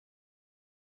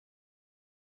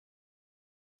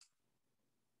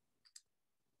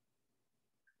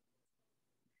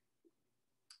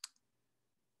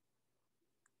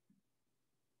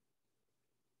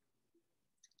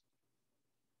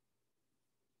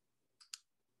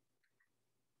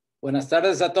Buenas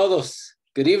tardes a todos.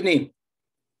 Good evening.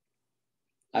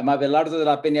 I'm Abelardo de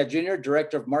la Peña Jr.,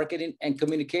 Director of Marketing and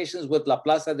Communications with La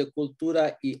Plaza de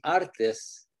Cultura y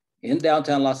Artes in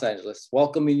downtown Los Angeles,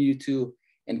 welcoming you to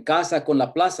En Casa con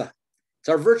La Plaza. It's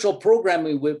our virtual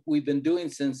programming we've been doing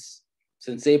since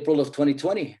April of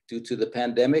 2020 due to the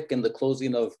pandemic and the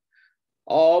closing of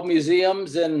all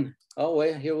museums and, oh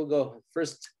wait, here we go.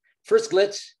 First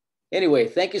glitch. Anyway,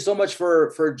 thank you so much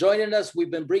for joining us.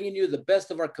 We've been bringing you the best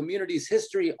of our community's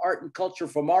history, art, and culture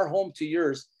from our home to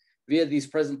yours via these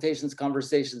presentations,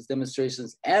 conversations,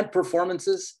 demonstrations, and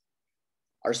performances.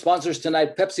 Our sponsors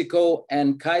tonight, PepsiCo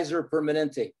and Kaiser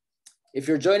Permanente. If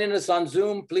you're joining us on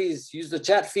Zoom, please use the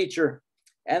chat feature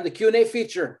and the Q&A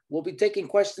feature. We'll be taking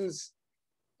questions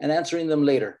and answering them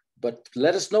later. But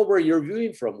let us know where you're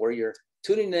viewing from, where you're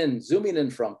tuning in, zooming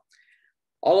in from.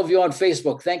 All of you on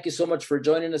Facebook, thank you so much for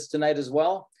joining us tonight as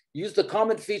well. Use the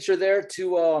comment feature there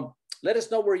to let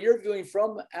us know where you're viewing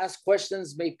from, ask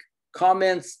questions, make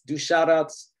comments, do shout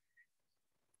outs.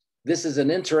 This is an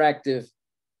interactive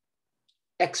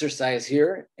exercise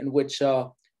here in which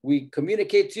we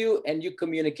communicate to you and you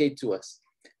communicate to us.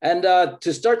 And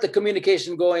to start the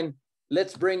communication going,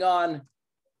 let's bring on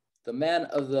the man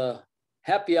of the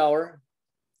happy hour,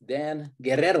 Dan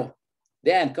Guerrero.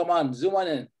 Dan, come on, zoom on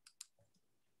in.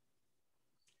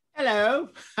 Hello.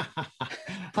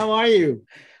 How are you?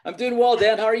 I'm doing well,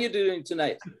 Dan. How are you doing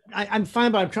tonight? I'm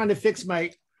fine, but I'm trying to fix my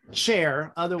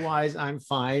chair. Otherwise, I'm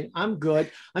fine. I'm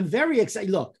good. I'm very excited.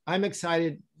 Look, I'm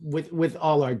excited with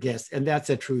all our guests, and that's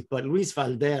the truth. But Luis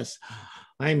Valdez,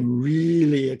 I'm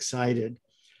really excited.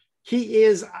 He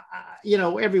is,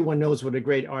 everyone knows what a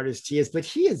great artist he is, but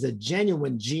he is a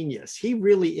genuine genius. He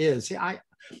really is.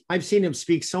 I've seen him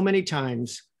speak so many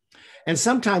times. And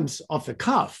sometimes off the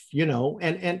cuff,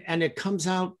 and it comes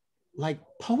out like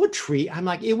poetry. I'm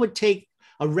like, it would take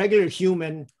a regular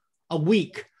human a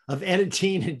week of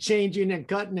editing and changing and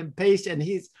cutting and pasting.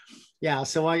 And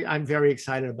so I'm very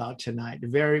excited about tonight. A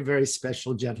very, very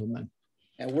special gentleman.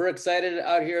 And we're excited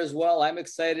out here as well. I'm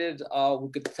excited. We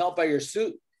could tell by your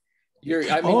suit. Your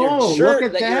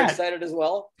shirt that you're excited as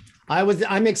well.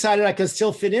 I'm excited I could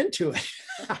still fit into it.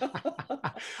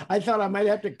 I thought I might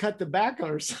have to cut the back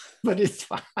or something, but it's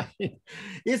fine.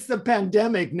 It's the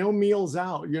pandemic, no meals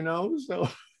out, so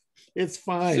it's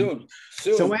fine. Soon.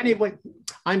 So anyway,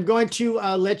 I'm going to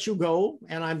let you go,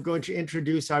 and I'm going to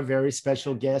introduce our very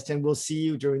special guest, and we'll see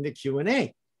you during the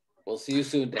Q&A. We'll see you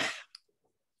soon, Dan.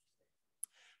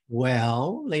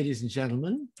 Well, ladies and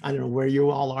gentlemen, I don't know where you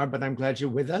all are, but I'm glad you're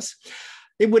with us.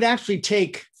 It would actually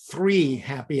take 3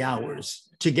 happy hours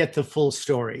to get the full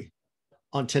story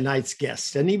on tonight's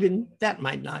guest, and even that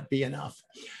might not be enough.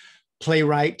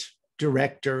 Playwright,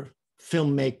 director,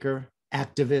 filmmaker,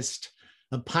 activist,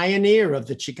 a pioneer of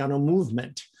the Chicano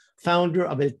Movement, founder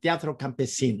of el Teatro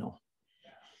Campesino,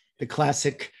 the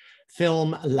classic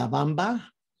film La Bamba,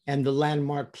 and the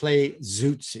landmark play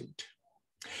Zoot Suit.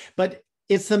 But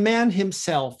it's the man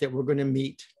himself that we're going to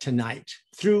meet tonight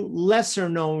through lesser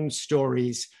known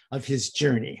stories of his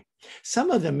journey.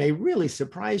 Some of them may really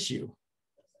surprise you.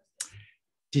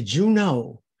 Did you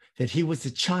know that he was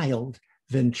a child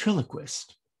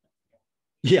ventriloquist?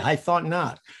 Yeah, I thought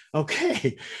not.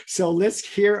 Okay, so let's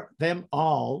hear them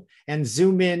all and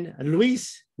zoom in.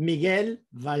 Luis Miguel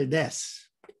Valdez.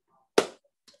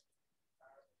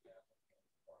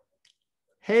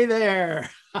 Hey there.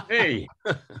 Hey.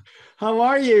 How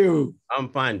are you? I'm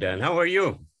fine, Dan. How are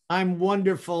you? I'm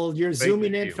wonderful. You're Great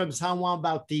zooming in you. from San Juan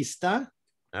Bautista.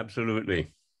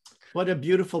 Absolutely. What a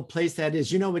beautiful place that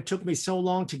is. It took me so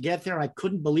long to get there. I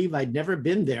couldn't believe I'd never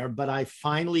been there, but I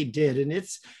finally did. And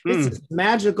it's a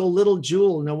magical little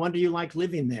jewel. No wonder you like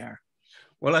living there.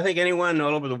 Well, I think anyone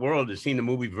all over the world has seen the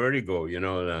movie Vertigo,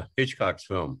 Hitchcock's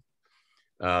film.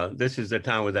 This is the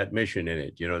town with that mission in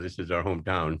it. This is our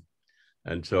hometown.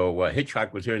 And so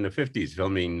Hitchcock was here in the 50s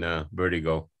filming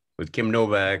Vertigo with Kim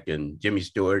Novak and Jimmy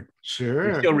Stewart.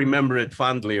 Sure. We still remember it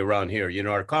fondly around here.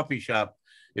 Our coffee shop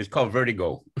is called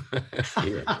Vertigo.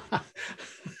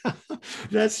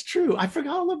 That's true. I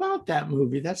forgot all about that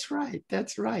movie. That's right.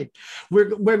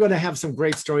 We're going to have some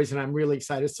great stories, and I'm really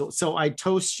excited. So I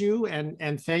toast you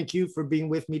and thank you for being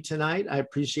with me tonight. I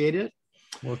appreciate it.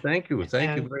 Well, thank you.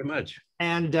 Thank you very much.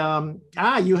 And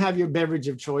you have your beverage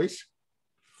of choice.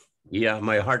 Yeah,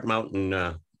 my Heart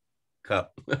Mountain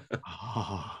cup.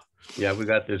 Oh. Yeah, we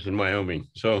got this in Wyoming.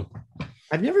 So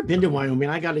I've never been to Wyoming.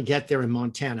 I got to get there in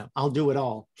Montana. I'll do it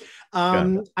all.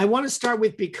 I want to start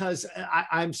with, because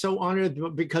I'm so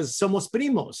honored, because somos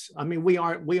primos. I mean, we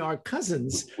are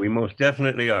cousins. We most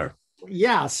definitely are.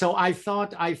 Yeah, so I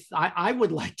thought I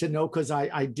would like to know, because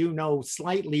I do know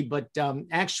slightly, but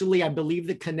actually I believe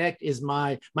the connect is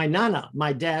my nana,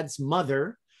 my dad's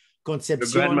mother, Your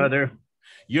Concepcion. grandmother,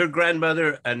 your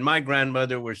grandmother and my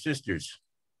grandmother were sisters.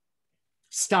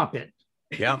 Stop it.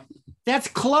 Yeah. That's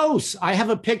close. I have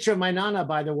a picture of my nana,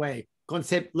 by the way.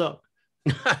 Look.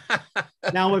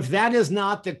 Now, if that is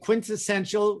not the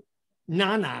quintessential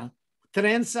nana,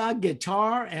 trenza,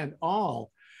 guitar, and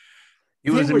all. He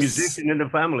was a musician in the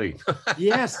family.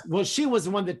 Yes. Well, she was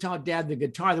the one that taught Dad the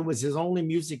guitar. That was his only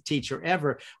music teacher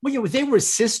ever. Well, yeah, they were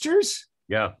sisters?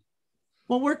 Yeah.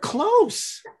 Well, we're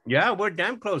close. Yeah, we're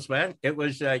damn close, man. It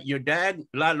was your dad,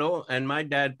 Lalo, and my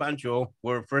dad, Pancho,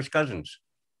 were first cousins.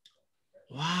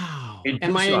 Wow.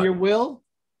 Am I in your will?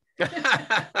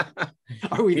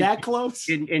 Are we that close?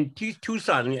 In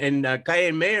Tucson, in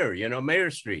Calle Mayer,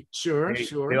 Mayer Street. Sure,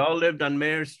 They all lived on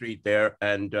Mayer Street there,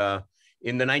 and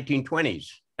in the 1920s.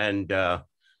 And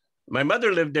my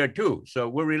mother lived there too. So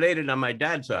we're related on my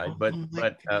dad's side, but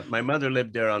my mother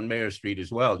lived there on Mayer Street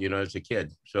as well, as a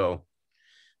kid. So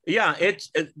yeah,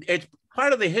 it's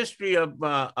part of the history of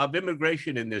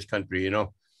immigration in this country,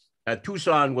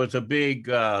 Tucson was a big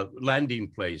landing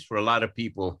place for a lot of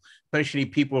people, especially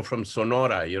people from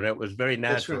Sonora. It was very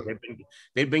natural. Right.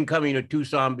 They've been coming to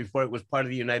Tucson before it was part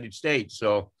of the United States.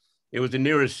 So it was the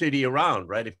nearest city around,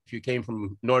 right? If you came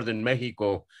from northern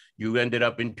Mexico, you ended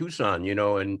up in Tucson,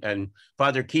 and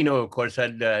Father Kino, of course,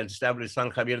 had established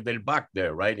San Javier del Bac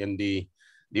there, right, in the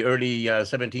early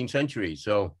 17th century.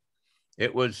 So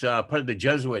it was part of the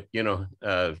Jesuit,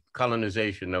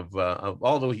 colonization of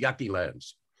all those Yaqui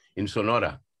lands in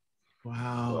Sonora.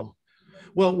 Wow.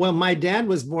 Well, my dad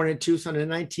was born in Tucson in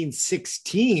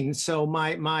 1916. So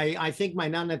I think my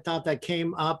nana thought that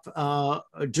came up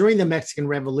during the Mexican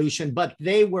Revolution, but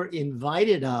they were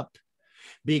invited up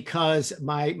because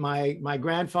my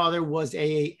grandfather was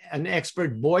an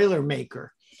expert boiler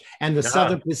maker, and the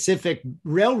Southern Pacific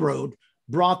Railroad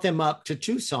brought them up to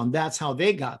Tucson. That's how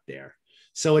they got there.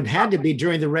 So it had to be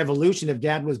during the Revolution if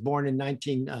Dad was born in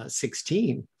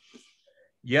 1916.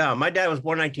 Yeah, my dad was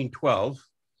born in 1912,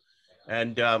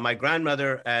 and my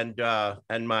grandmother and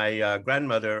my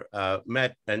grandmother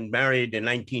met and married in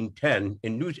 1910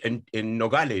 in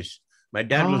Nogales. My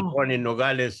dad was born in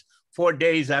Nogales 4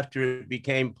 days after it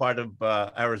became part of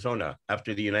Arizona,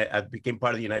 after it became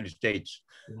part of the United States.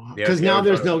 Because now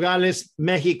there's Nogales,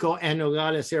 Mexico, and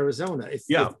Nogales, Arizona.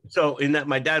 So in that,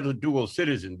 my dad was dual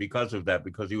citizen because of that,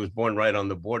 because he was born right on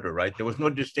the border, right? There was no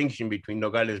distinction between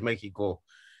Nogales, Mexico,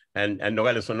 and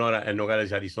Nogales, Sonora, and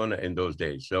Nogales, Arizona in those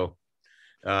days. So,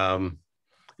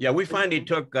 we finally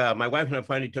took, my wife and I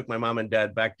finally took my mom and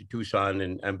dad back to Tucson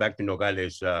and back to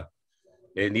Nogales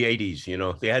in the 80s.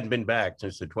 They hadn't been back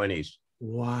since the 20s.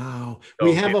 Wow. So,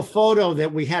 we have a photo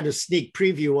that we had a sneak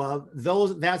preview of.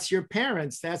 That's your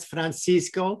parents. That's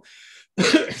Francisco,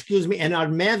 excuse me, and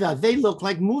Armeda. They look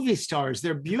like movie stars.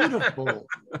 They're beautiful.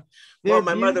 Well,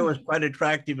 my mother was quite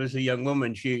attractive as a young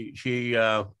woman. She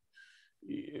was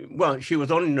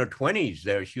only in her 20s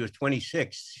there. She was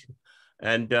 26.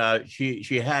 And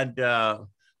she had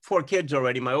 4 kids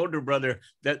already. My older brother,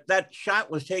 that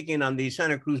shot was taken on the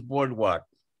Santa Cruz Boardwalk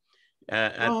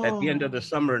at the end of the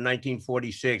summer of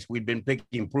 1946. We'd been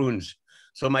picking prunes.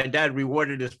 So my dad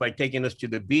rewarded us by taking us to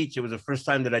the beach. It was the first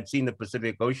time that I'd seen the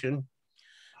Pacific Ocean.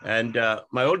 And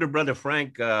my older brother,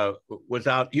 Frank, was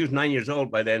out. He was 9 years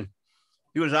old by then.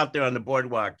 He was out there on the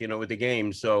boardwalk, with the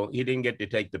game. So he didn't get to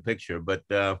take the picture. But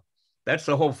that's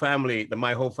the whole family,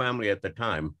 my whole family at the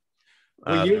time.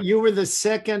 Well, you were the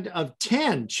second of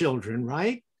 10 children,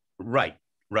 right? Right.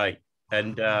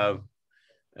 And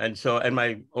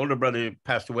my older brother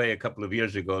passed away a couple of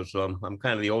years ago. So I'm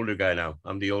kind of the older guy now.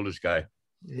 I'm the oldest guy.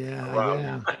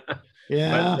 Yeah. But,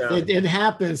 it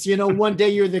happens. One day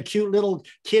you're the cute little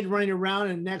kid running around,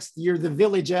 and next you're the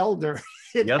village elder.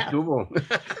 Yes,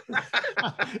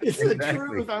 it's the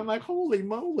truth. I'm like, holy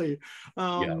moly.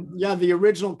 The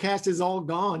original cast is all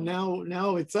gone.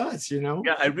 Now it's us,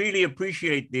 Yeah, I really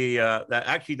appreciate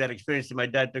that experience that my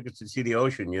dad took us to see the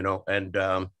ocean, and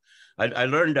I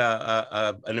learned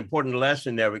an important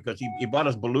lesson there, because he bought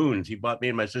us balloons. He bought me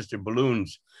and my sister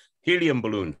balloons, helium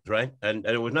balloons, right? And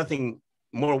there was nothing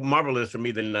more marvelous for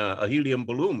me than a helium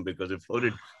balloon, because it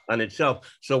floated on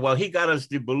itself. So while he got us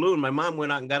the balloon, my mom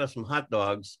went out and got us some hot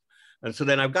dogs. And so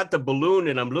then I've got the balloon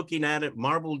and I'm looking at it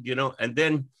marbled, and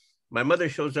then my mother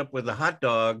shows up with a hot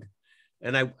dog,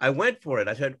 and I went for it.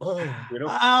 I said, and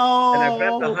I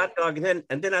grabbed the hot dog,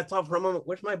 and then I thought for a moment,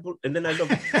 where's my balloon? And then I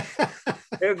looked,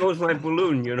 there goes my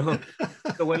balloon,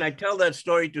 So when I tell that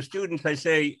story to students, I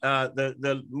say,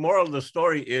 the moral of the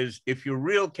story is, if you're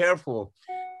real careful,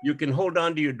 You can hold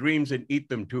on to your dreams and eat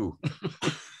them too.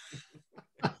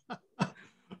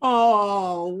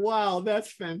 Oh, wow.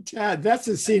 That's fantastic. That's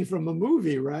a scene from a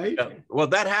movie, right? Yeah. Well,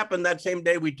 that happened that same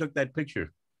day we took that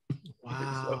picture.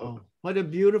 Wow. So, what a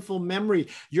beautiful memory.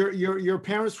 Your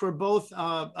parents were both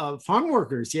farm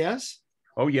workers, yes?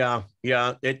 oh yeah,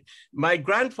 yeah. My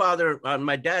grandfather,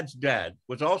 my dad's dad,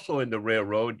 was also in the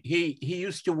railroad. He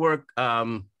used to work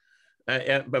from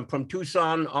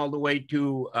Tucson all the way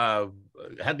to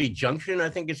Hadley Junction, I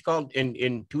think it's called,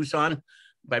 in Tucson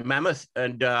by Mammoth.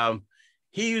 And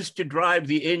he used to drive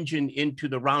the engine into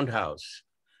the roundhouse.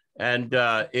 And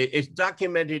it's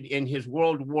documented in his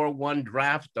World War I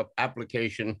draft of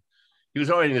application. He was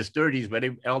already in his 30s, but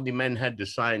all the men had to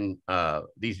sign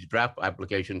these draft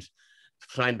applications,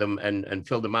 sign them and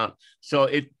fill them out. So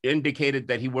it indicated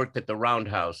that he worked at the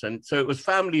roundhouse. And so it was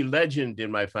family legend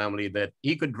in my family that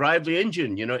he could drive the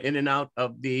engine, you know, in and out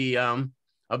of the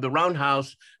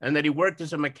roundhouse, and that he worked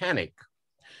as a mechanic.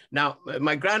 Now,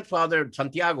 my grandfather,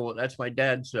 Santiago, that's my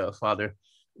dad's father,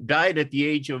 died at the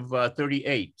age of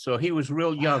 38. So he was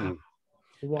real young.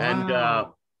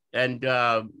 Wow. And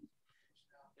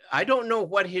I don't know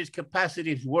what his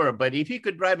capacities were, but if he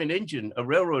could drive an engine, a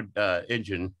railroad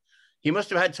engine, he must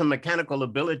have had some mechanical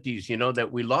abilities, you know,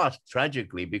 that we lost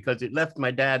tragically, because it left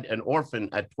my dad an orphan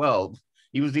at 12.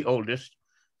 He was the oldest,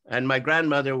 and my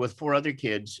grandmother with 4 other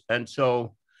kids. And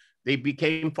so they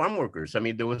became farm workers. I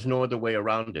mean, there was no other way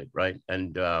around it, right?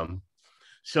 And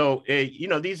so, you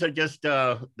know, these are just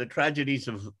the tragedies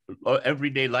of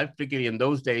everyday life, particularly in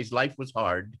those days. Life was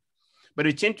hard. But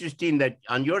it's interesting that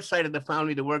on your side of the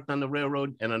family, they worked on the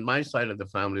railroad, and on my side of the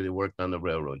family, they worked on the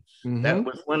railroad. Mm-hmm. That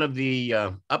was one of the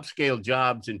upscale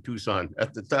jobs in Tucson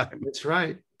at the time. That's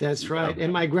right. That's right.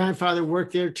 And my grandfather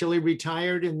worked there till he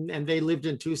retired, and they lived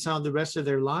in Tucson the rest of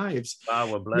their lives.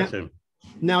 Wow, well, bless him.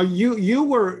 Now you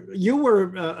were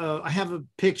I have a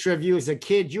picture of you as a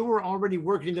kid. You were already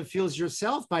working in the fields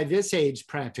yourself by this age,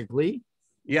 practically.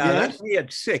 Yeah, yes? That's me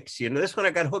at 6. You know, that's when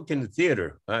I got hooked in the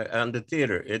theater, on the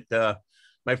theater.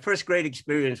 My first great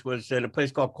experience was in a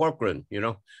place called Corcoran, you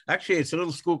know. Actually, it's a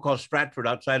little school called Stratford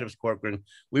outside of Corcoran.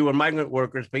 We were migrant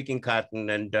workers picking cotton,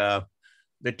 and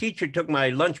the teacher took my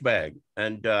lunch bag,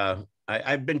 and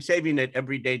I've been saving it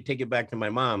every day to take it back to my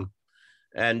mom.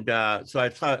 And so I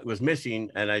thought it was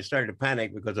missing, and I started to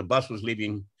panic because the bus was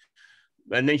leaving.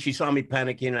 And then she saw me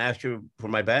panicking and asked her for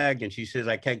my bag, and she says,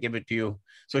 "I can't give it to you."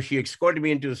 So she escorted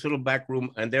me into this little back room,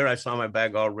 and there I saw my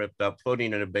bag all ripped up,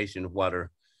 floating in a basin of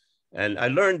water. And I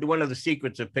learned one of the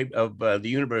secrets of the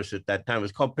universe at that time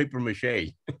was called paper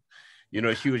mache. You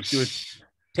know, she was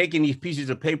taking these pieces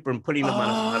of paper and putting them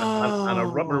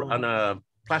on a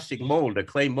plastic mold, a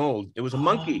clay mold. It was a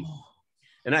monkey.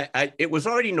 And it was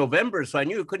already November, so I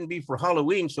knew it couldn't be for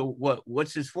Halloween. So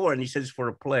what's this for? And he says, for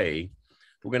a play.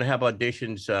 We're going to have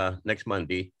auditions next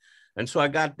Monday. And so I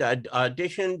got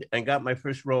auditioned and got my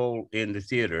first role in the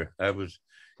theater. It was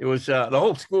the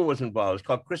whole school was involved. It was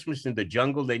called Christmas in the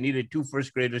Jungle. They needed 2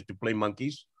 first graders to play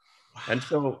monkeys. Wow. And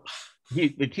so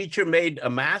the teacher made a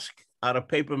mask out of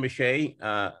paper mache,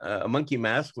 a monkey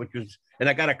mask, and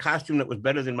I got a costume that was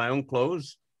better than my own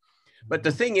clothes. But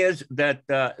the thing is that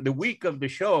the week of the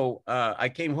show, I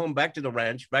came home back to the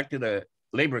ranch, back to the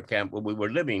labor camp where we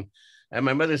were living. And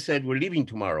my mother said, "We're leaving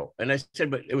tomorrow." And I said,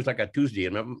 but it was like a Tuesday.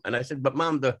 And I said, "But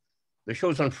Mom, the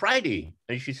show's on Friday."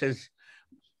 And she says,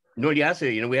 "No, yes,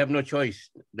 you know, we have no choice,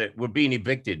 that we're being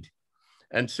evicted."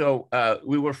 And so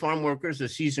we were farm workers. The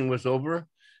season was over,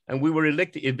 and we were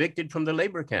evicted from the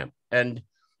labor camp. And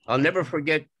I'll never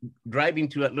forget driving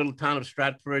to that little town of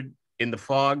Stratford in the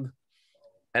fog.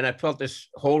 And I felt this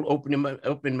hole open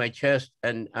in my chest.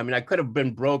 And I mean, I could have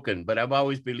been broken, but I've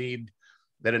always believed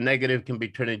that a negative can be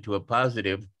turned into a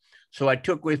positive. So I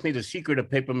took with me the secret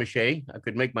of paper mache. I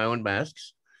could make my own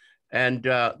masks. And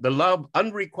the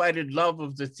unrequited love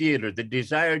of the theater, the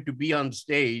desire to be on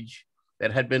stage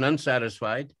that had been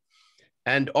unsatisfied,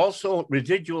 and also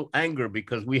residual anger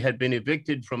because we had been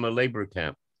evicted from a labor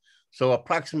camp. So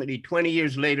approximately 20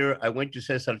 years later, I went to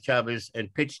Cesar Chavez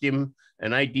and pitched him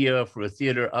an idea for a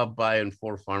theater of, by, and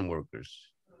for farm workers.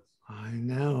 I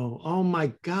know. Oh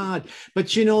my God.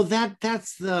 But you know, that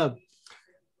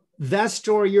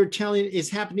story you're telling is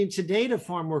happening today to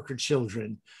farm worker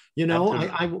children. You know,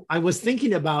 I was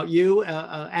thinking about you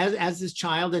as this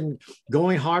child and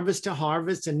going harvest to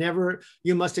harvest, and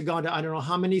you must have gone to, I don't know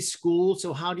how many schools.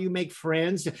 So how do you make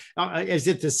friends? Is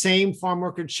it the same farm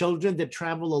worker children that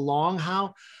travel along?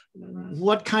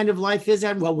 What kind of life is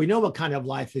that? Well, we know what kind of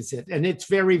life is it. And it's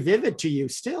very vivid to you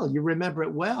still. You remember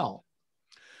it well.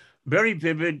 Very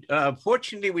vivid.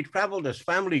 Fortunately, we traveled as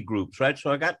family groups, right?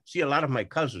 So I got to see a lot of my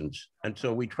cousins. And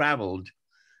so we traveled.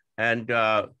 And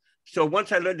so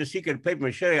once I learned the secret of paper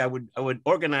mache, I would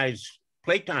organize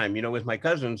playtime, you know, with my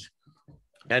cousins.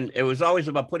 And it was always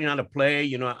about putting on a play,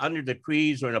 you know, under the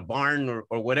trees or in a barn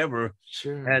or whatever.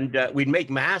 Sure. And we'd make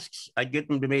masks. I'd get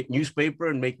them to make newspaper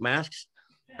and make masks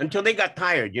until they got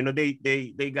tired. You know,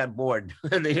 they got bored.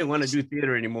 They didn't want to do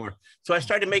theater anymore. So I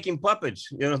started making puppets.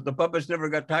 You know, the puppets never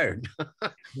got tired.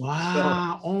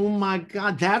 Wow. So, oh my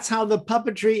God. That's how the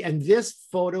puppetry, and this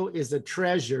photo is a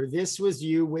treasure. This was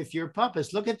you with your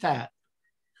puppets. Look at that.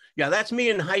 Yeah, that's me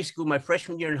in high school, my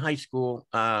freshman year in high school.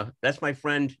 That's my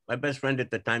friend, my best friend at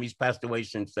the time. He's passed away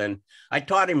since then. I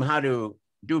taught him how to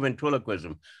do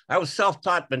ventriloquism. I was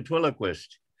self-taught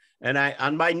ventriloquist. And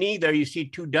on my knee there, you see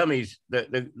two dummies.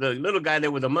 The little guy there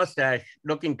with a mustache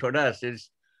looking toward us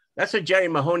that's a Jerry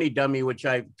Mahoney dummy, which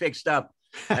I fixed up.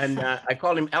 And I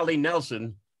call him Ellie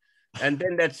Nelson. And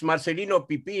then that's Marcelino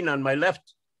Pipin on my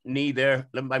left knee there,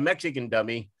 my Mexican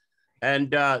dummy.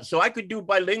 And so I could do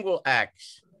bilingual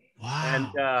acts.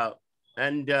 Wow.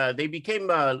 And they became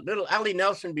little Allie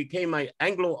Nelson became my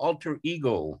Anglo alter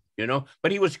ego, you know,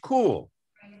 but he was cool.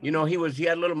 You know, he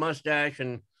had a little mustache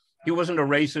and he wasn't a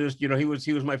racist. You know, he was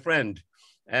my friend.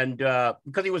 And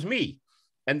because he was me.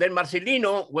 And then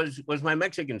Marcelino was my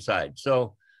Mexican side.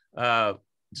 So that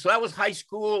was high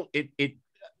school. It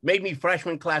made me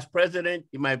freshman class president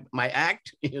in my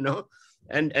act, you know.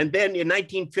 And then in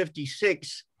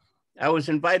 1956, I was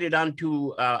invited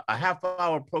onto a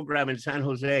half-hour program in San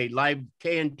Jose, live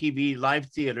KNTV, live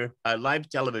theater, live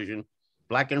television,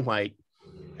 black and white.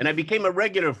 And I became a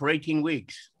regular for 18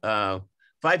 weeks, 5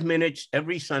 minutes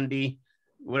every Sunday,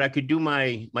 where I could do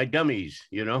my dummies,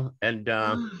 you know. And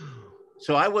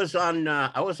so I was on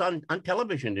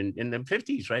television in the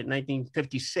 50s, right,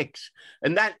 1956.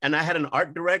 And I had an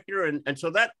art director, and so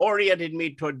that oriented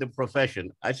me toward the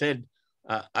profession. I said,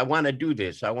 I want to do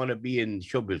this. I want to be in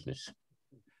show business.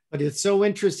 But it's so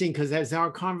interesting because as our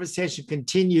conversation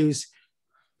continues,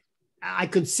 I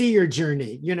could see your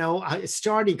journey, you know,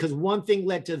 starting because one thing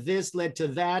led to this, led to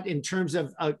that in terms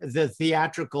of the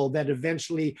theatrical that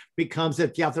eventually becomes a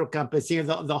Teatro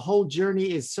Campesino. The whole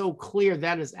journey is so clear.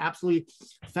 That is absolutely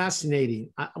fascinating.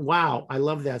 Wow. I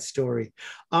love that story.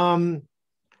 You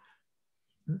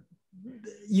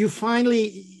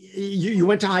finally, you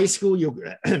went to high school,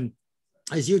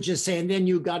 as you just say, and then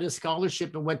you got a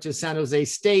scholarship and went to San Jose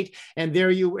State, and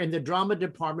there you were in the drama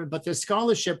department, but the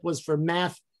scholarship was for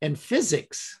math and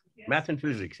physics. Math and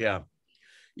physics, yeah.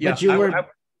 Yeah, but you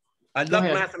I love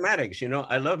mathematics, you know.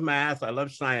 I love math, I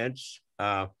love science.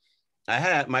 I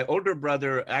had, my older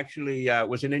brother actually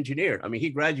was an engineer. I mean,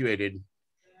 he graduated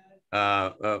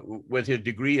with his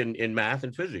degree in math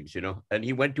and physics, you know, and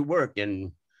he went to work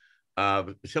in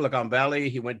Silicon Valley.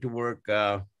 He went to work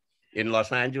in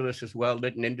Los Angeles as well,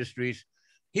 Litton Industries.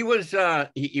 He was,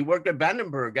 he worked at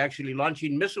Vandenberg, actually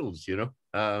launching missiles, you know,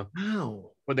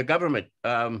 wow. for the government.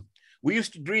 We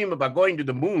used to dream about going to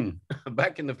the moon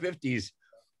back in the 50s.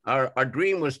 Our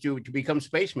dream was to become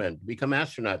spacemen, to become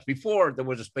astronauts before there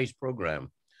was a space program.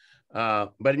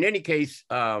 But in any case,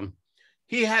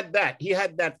 he had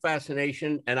that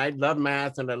fascination, and I love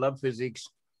math and I love physics.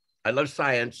 I love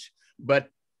science, but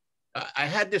I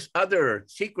had this other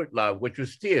secret love, which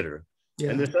was theater,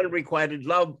 and this unrequited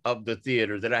love of the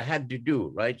theater that I had to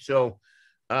do, right? So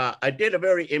I did a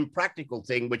very impractical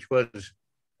thing, which was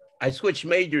I switched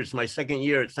majors my second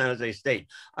year at San Jose State.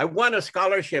 I won a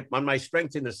scholarship on my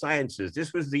strength in the sciences.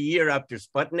 This was the year after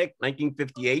Sputnik,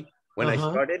 1958, when I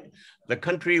started. The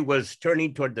country was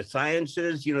turning toward the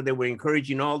sciences. You know, they were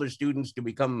encouraging all their students to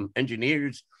become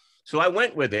engineers. So I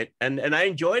went with it, and I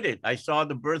enjoyed it. I saw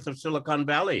the birth of Silicon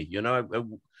Valley, you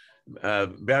know,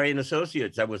 Barry and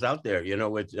Associates. I was out there, you know,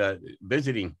 with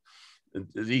visiting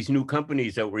these new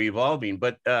companies that were evolving.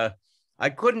 But I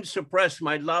couldn't suppress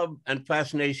my love and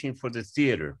fascination for the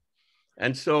theater.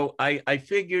 And so I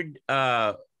figured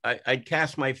I'd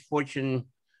cast my fortune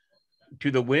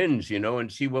to the winds, you know,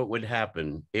 and see what would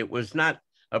happen. It was not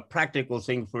a practical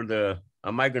thing for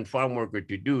a migrant farm worker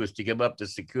to do, is to give up the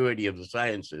security of the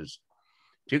sciences,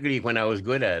 particularly when I was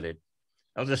good at it.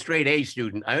 I was a straight A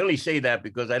student. I only say that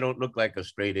because I don't look like a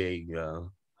straight A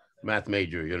math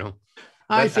major, you know.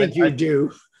 I think you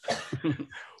do.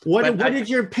 What did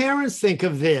your parents think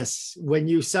of this when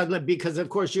you suddenly, because of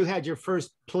course you had your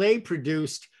first play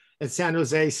produced at San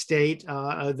Jose State,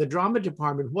 the drama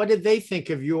department. What did they think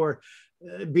of your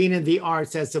being in the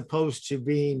arts as opposed to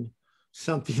being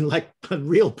something like a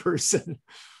real person?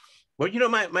 Well, you know,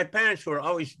 my parents were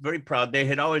always very proud. They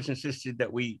had always insisted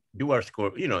that we do our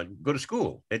school, you know, go to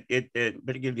school.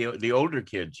 Particularly the older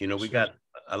kids, you know, we got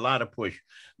a lot of push.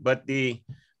 But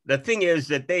the thing is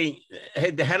that they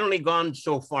had only gone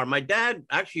so far. My dad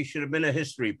actually should have been a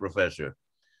history professor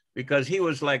because he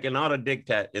was like an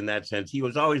autodidact in that sense. He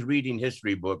was always reading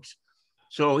history books.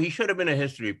 So he should have been a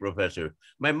history professor.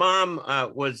 My mom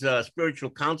was a spiritual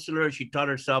counselor. She taught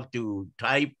herself to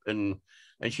type, and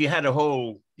she had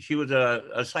she was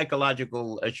a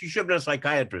psychological, she should have been a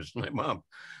psychiatrist, my mom.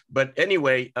 But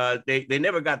anyway, they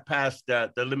never got past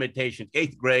the limitations.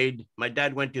 8th grade, my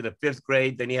dad went to the 5th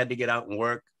grade, then he had to get out and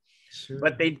work. Sure.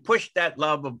 But they pushed that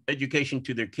love of education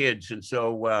to their kids. And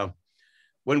so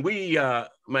when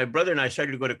my brother and I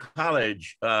started to go to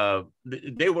college,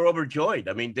 they were overjoyed.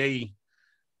 I mean,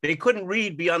 they couldn't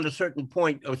read beyond a certain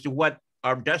point as to what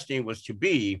our destiny was to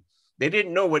be. They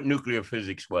didn't know what nuclear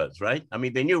physics was, right? I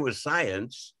mean, they knew it was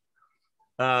science,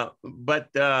 but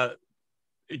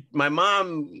my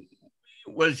mom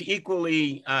was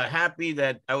equally happy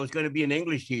that I was going to be an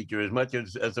English teacher as much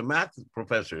as a math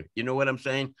professor. You know what I'm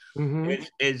saying?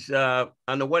 Mm-hmm.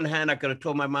 On the one hand, I could have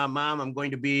told my mom, I'm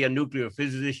going to be a nuclear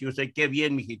physicist. She would say, "Qué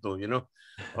bien, mijito," you know?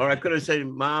 Or I could have said,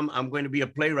 "Mom, I'm going to be a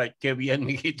playwright." "Qué bien,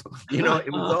 mijito." You know,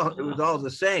 it was all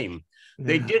the same. Yeah.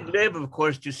 They did live, of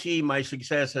course, to see my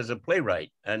success as a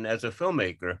playwright and as a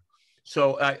filmmaker.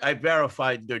 So I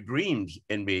verified their dreams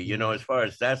in me, you know, as far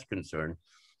as that's concerned.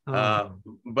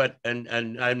 But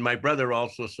my brother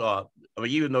also saw, I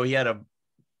mean, even though he had a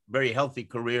very healthy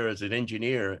career as an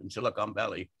engineer in Silicon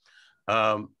Valley,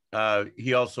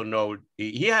 he also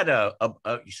he had a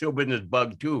show business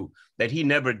bug too that he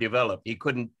never developed. He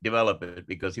couldn't develop it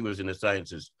because he was in the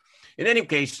sciences. In any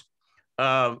case,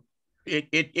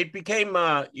 it became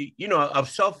you know, a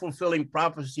self-fulfilling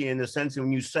prophecy in the sense that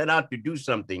when you set out to do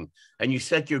something and you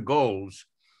set your goals.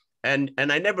 And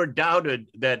I never doubted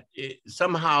that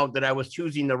somehow that I was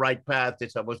choosing the right path,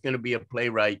 that I was going to be a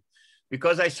playwright,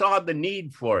 because I saw the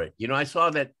need for it. You know, I saw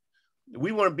that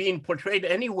we weren't being portrayed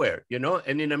anywhere, you know,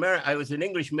 and in America, I was an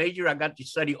English major. I got to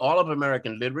study all of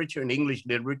American literature and English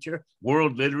literature,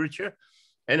 world literature.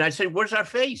 And I said, where's our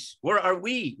face? Where are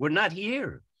we? We're not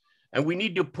here. And we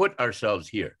need to put ourselves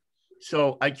here.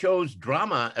 So I chose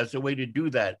drama as a way to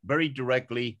do that very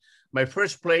directly. My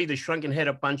first play, The Shrunken Head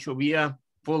of Pancho Villa,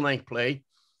 full-length play,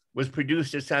 was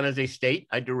produced at San Jose State.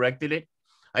 I directed it.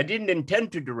 I didn't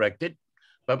intend to direct it,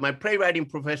 but my playwriting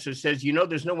professor says, you know,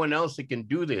 there's no one else that can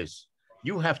do this.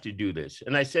 You have to do this.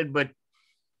 And I said, but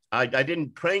I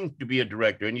didn't train to be a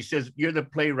director. And he says, you're the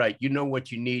playwright. You know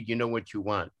what you need. You know what you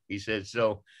want. He says,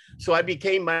 so I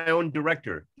became my own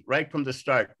director right from the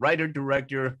start, writer,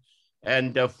 director.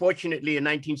 And fortunately, in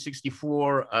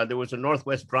 1964, there was a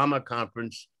Northwest Drama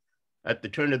Conference at the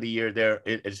turn of the year there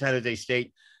at San Jose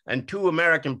State, and 2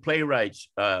 American playwrights,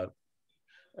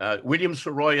 William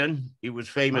Saroyan, he was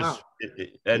famous,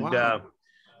 wow.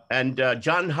 and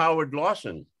John Howard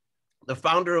Lawson, the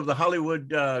founder of the Hollywood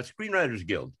Screenwriters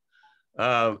Guild,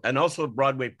 and also a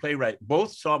Broadway playwright,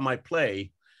 both saw my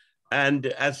play. And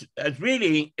as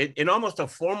really, in almost a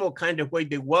formal kind of way,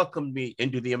 they welcomed me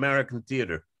into the American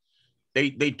theater.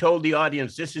 They told the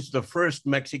audience, this is the first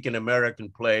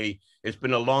Mexican-American play. It's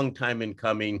been a long time in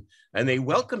coming, and they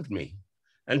welcomed me.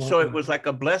 And so it was like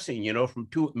a blessing, you know, from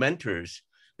 2 mentors.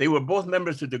 They were both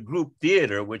members of the group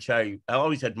theater, which I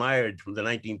always admired from the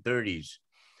 1930s.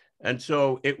 And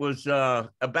so it was a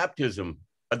baptism,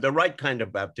 the right kind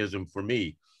of baptism for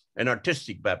me, an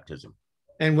artistic baptism.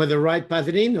 And with the right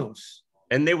padrinos.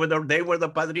 And they were the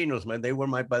padrinos, man. They were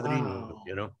my padrinos,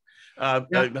 you know.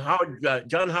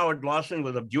 John Howard Lawson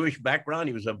was of Jewish background.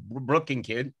 He was a Brooklyn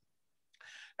kid.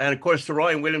 And of course,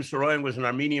 William Saroyan was an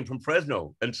Armenian from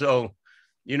Fresno. And so,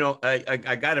 you know,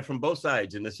 I got it from both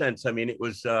sides in a sense. I mean, it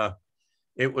was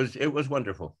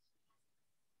wonderful.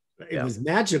 It was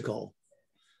magical.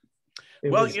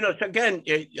 You know, again,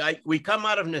 we come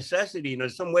out of necessity. You know, in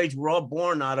some ways, we're all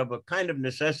born out of a kind of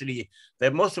necessity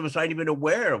that most of us aren't even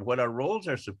aware of what our roles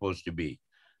are supposed to be.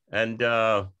 And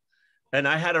I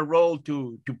had a role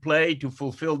to play to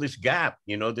fulfill this gap,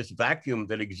 you know, this vacuum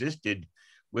that existed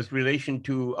with relation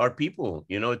to our people.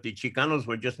 You know, the Chicanos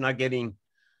were just not getting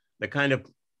the kind of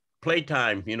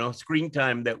playtime, you know, screen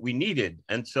time that we needed.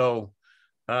 And so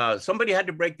somebody had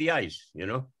to break the ice, you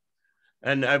know.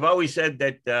 And I've always said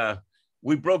that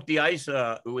we broke the ice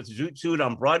with Zoot Suit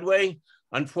on Broadway.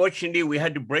 Unfortunately, we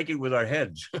had to break it with our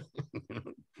heads.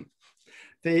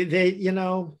 You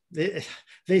know,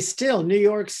 they still, New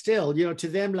York still, you know, to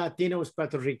them, Latino is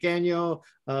Puerto Rican,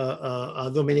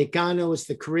 Dominicano is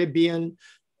the Caribbean,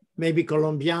 maybe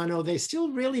Colombiano. They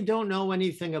still really don't know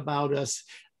anything about us,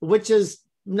 which is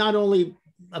not only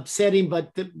upsetting,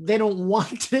 but they don't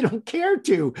want, they don't care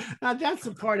to. Now, that's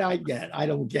the part I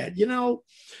don't get. You know,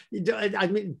 I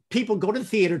mean, people go to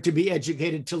theater to be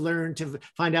educated, to learn, to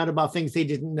find out about things they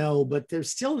didn't know, but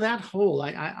there's still that hole.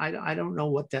 I don't know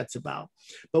what that's about,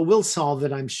 but we'll solve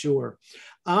it, I'm sure.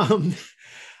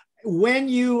 When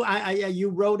you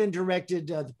wrote and directed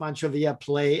the Pancho Villa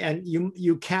play, and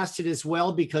you cast it as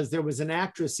well, because there was an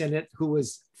actress in it who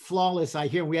was flawless. I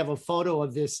hear we have a photo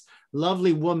of this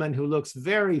lovely woman who looks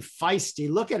very feisty.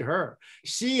 Look at her.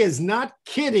 She is not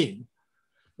kidding.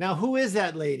 Now, who is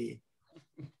that lady?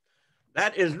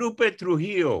 That is Lupe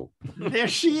Trujillo. There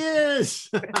she is.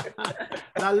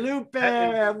 La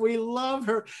Lupe, we love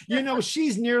her. You know,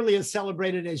 she's nearly as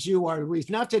celebrated as you are, Luis.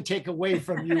 Not to take away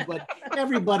from you, but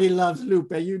everybody loves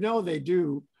Lupe. You know they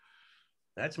do.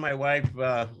 That's my wife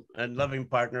and loving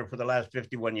partner for the last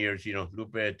 51 years, you know,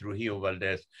 Lupe Trujillo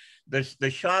Valdez. The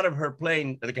shot of her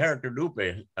playing the character Lupe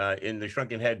in The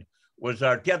Shrunken Head was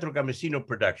our Teatro Campesino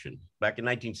production back in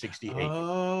 1968.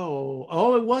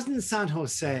 Oh, it wasn't in San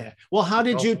Jose. Well, how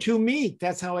did you two meet?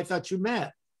 That's how I thought you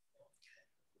met.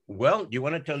 Well, you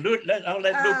want to tell Lupe? I'll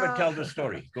let Lupe tell the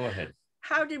story. Go ahead.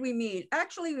 How did we meet?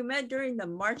 Actually, we met during the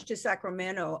March to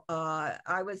Sacramento.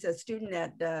 I was a student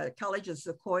at the College of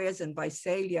Sequoias in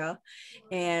Visalia,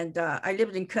 and I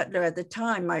lived in Cutler at the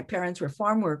time. My parents were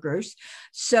farm workers.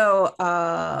 So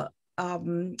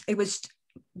it was,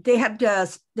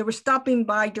 they were stopping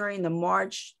by during the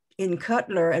march in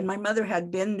Cutler, and my mother had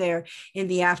been there in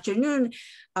the afternoon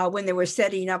when they were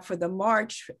setting up for the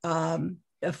march,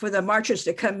 for the marchers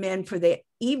to come in for the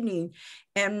evening.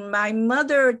 And my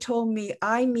mother told me,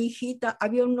 ay, mi hijita,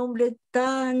 había un hombre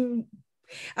tan,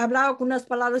 hablaba con unas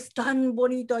palabras tan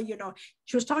bonito, you know.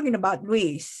 She was talking about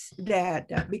Luis,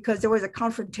 that because there was a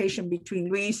confrontation between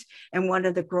Luis and one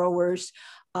of the growers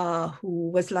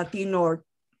who was Latino or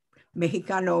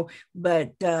Mexicano,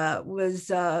 but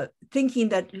was thinking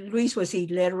that Luis was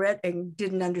illiterate and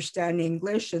didn't understand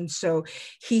English. And so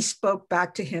he spoke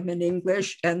back to him in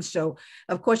English. And so,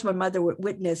 of course, my mother would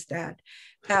witness that.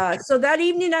 So that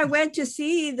evening, I went to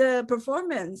see the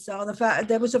performance.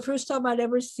 That was the first time I'd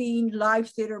ever seen live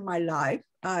theater in my life.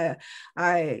 And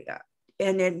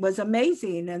it was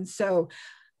amazing. And so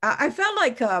I felt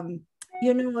like,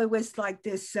 you know, it was like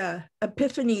this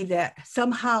epiphany that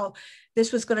somehow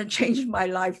this was going to change my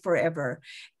life forever.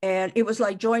 And it was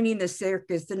like joining the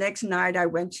circus. The next night I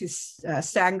went to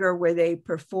Sanger where they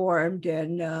performed.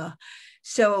 And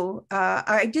so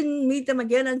I didn't meet them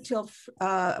again until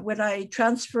when I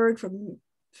transferred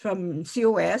from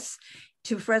COS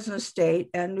to Fresno State,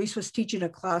 and Luis was teaching a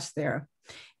class there.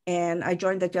 And I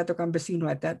joined the Teatro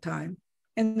Campesino at that time.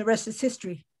 And the rest is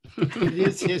history. It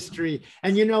is history.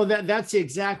 And you know, that's the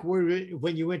exact word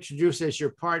when you introduce as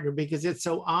your partner, because it's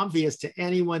so obvious to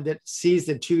anyone that sees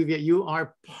the two of you. You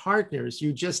are partners.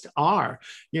 You just are,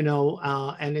 you know,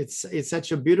 and it's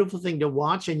such a beautiful thing to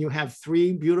watch. And you have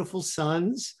 3 beautiful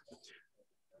sons.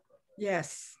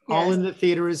 Yes. All in the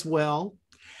theater as well.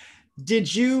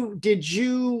 Did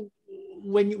you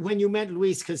when you met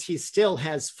Luis, because he still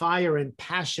has fire and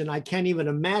passion, I can't even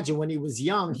imagine when he was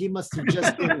young, he must have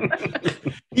just been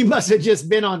he must have just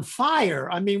been on fire.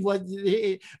 I mean,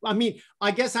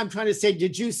 I guess I'm trying to say,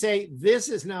 did you say, this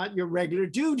is not your regular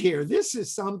dude here, this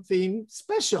is something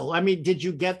special? I mean, did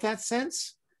you get that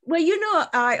sense? Well, you know,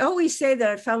 I always say that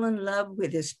I fell in love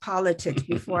with his politics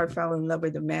before I fell in love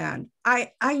with the man.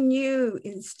 I knew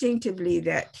instinctively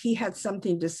that he had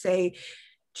something to say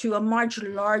to a much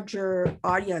larger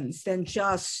audience than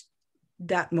just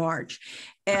that march.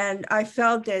 And I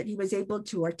felt that he was able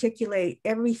to articulate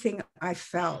everything I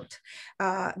felt,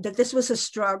 that this was a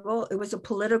struggle. It was a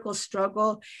political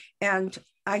struggle. And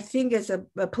I think as a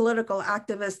political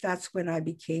activist, that's when I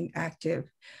became active.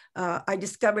 I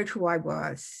discovered who I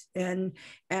was. And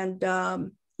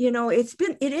you know,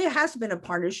 it has been a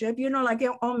partnership, you know, like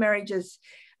all marriages,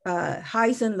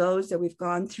 highs and lows that we've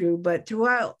gone through. But through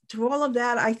all of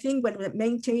that, I think what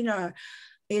maintain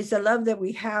is the love that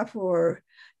we have for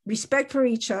respect for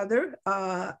each other.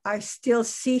 I still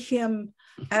see him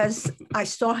as I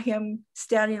saw him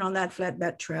standing on that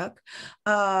flatbed truck.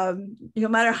 No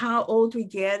matter how old we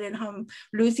get and how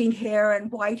losing hair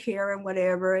and white hair and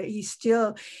whatever, he's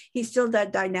still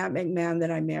that dynamic man that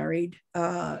I married.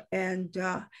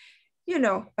 You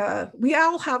know, we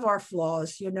all have our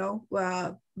flaws, you know,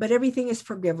 but everything is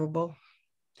forgivable.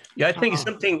 Yeah, I think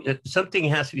something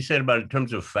has to be said about in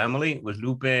terms of family with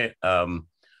Lupe.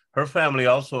 Her family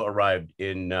also arrived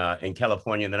in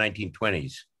California in the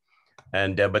 1920s,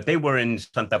 and but they were in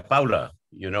Santa Paula.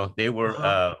 You know, they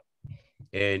were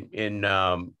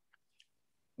in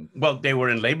well, they were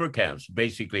in labor camps,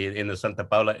 basically in the Santa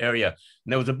Paula area.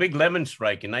 And there was a big lemon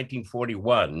strike in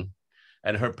 1941,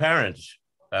 and her parents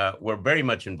were very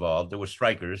much involved. There were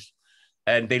strikers,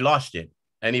 and they lost it.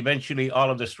 And eventually all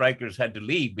of the strikers had to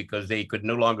leave because they could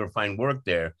no longer find work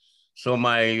there. So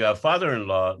my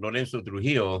father-in-law, Lorenzo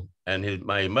Trujillo, and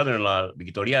my mother-in-law,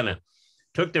 Victoriana,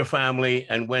 took their family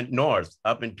and went north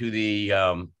up into the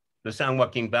San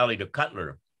Joaquin Valley to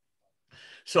Cutler.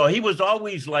 So he was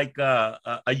always like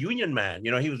a union man.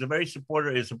 You know, he was a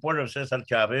supporter of Cesar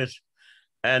Chavez.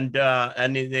 And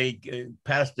they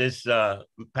passed this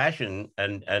passion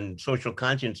and social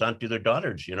conscience onto their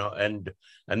daughters, you know, and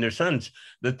their sons.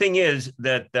 The thing is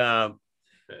that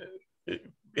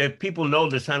if people know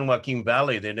the San Joaquin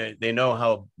Valley, they know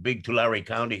how big Tulare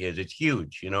County is. It's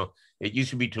huge, you know. It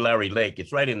used to be Tulare Lake.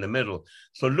 It's right in the middle.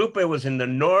 So Lupe was in the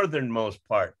northernmost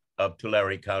part of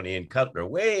Tulare County in Cutler,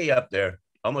 way up there,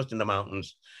 almost in the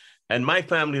mountains. And my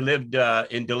family lived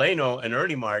in Delano and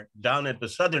Early Mart down at the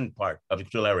southern part of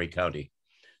Tulare County.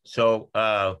 So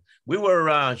we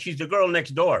were, she's the girl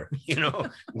next door, you know,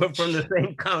 we're from the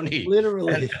same county.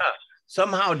 Literally. And,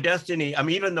 somehow destiny, I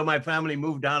mean, even though my family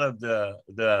moved out of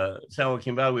the San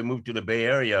Joaquin Valley, we moved to the Bay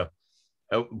Area.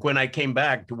 When I came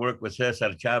back to work with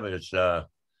Cesar Chavez,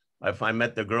 I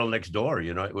met the girl next door,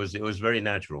 you know, it was very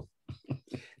natural.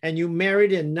 And you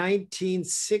married in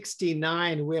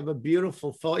 1969. We have a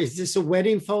beautiful photo. Is this a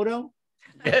wedding photo?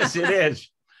 Yes, it is.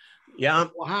 Yeah.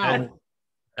 Wow.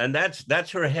 And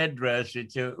that's her headdress.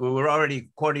 We were already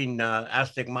quoting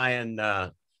Aztec Mayan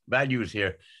values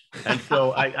here. And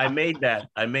so I made that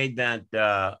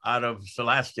out of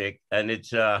celastic, and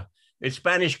it's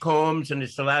Spanish combs, and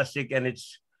it's celastic, and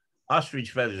it's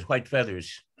ostrich feathers, white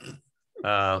feathers.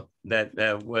 I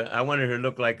wanted her to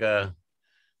look like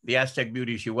the Aztec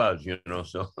beauty she was, you know.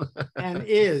 So and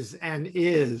is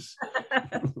exactly.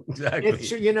 It's,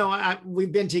 you know,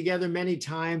 we've been together many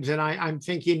times, and I'm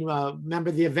thinking. Remember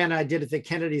the event I did at the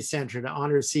Kennedy Center to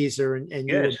honor Caesar, and Yes.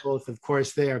 you were both, of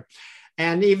course, there.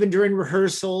 And even during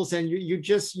rehearsals, and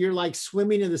you're like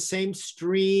swimming in the same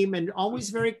stream, and always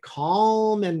very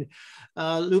calm. And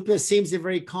Lupe seems a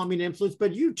very calming influence,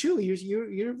 but you too,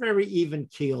 you're very even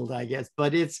keeled, I guess.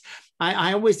 But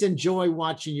I always enjoy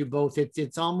watching you both.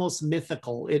 It's almost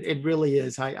mythical. It really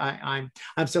is. I'm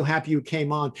so happy you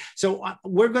came on. So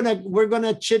we're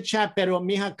gonna chit chat, pero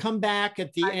mija, come back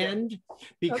at the end,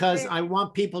 because I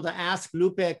want people to ask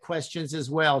Lupe questions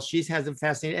as well. She has a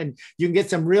fascinating, and you can get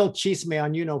some real chisme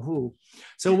on you know who.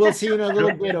 So we'll see you in a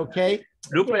little bit, okay?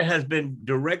 Lupe has been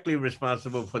directly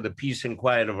responsible for the peace and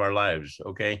quiet of our lives.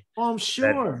 Okay. Oh, I'm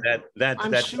sure. That's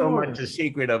sure. So much the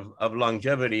secret of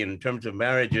longevity in terms of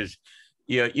marriages.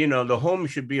 You know, the home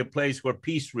should be a place where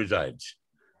peace resides,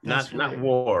 not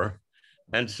war.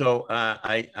 And so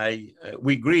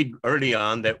we agreed early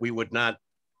on that we would not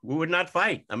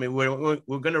fight. I mean, we're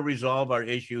going to resolve our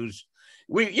issues.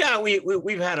 We've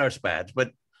had our spats,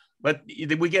 but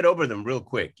we get over them real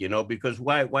quick, you know, because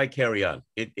why carry on?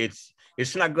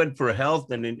 It's not good for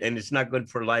health, and it's not good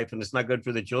for life, and it's not good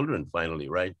for the children finally,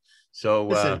 right? So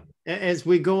listen, as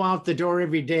we go out the door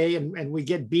every day and we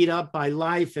get beat up by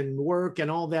life and work and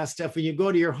all that stuff, when you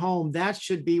go to your home, that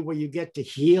should be where you get to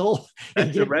heal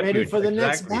and get ready for the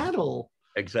next battle.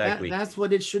 Exactly. That's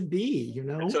what it should be, you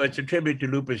know? And so it's a tribute to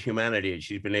Lupe's humanity.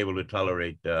 She's been able to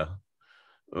tolerate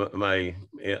my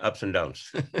ups and downs.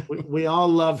 we all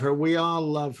love her. We all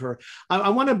love her. I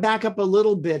want to back up a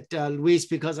little bit, Luis,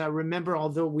 because I remember,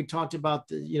 although we talked about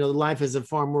the life as a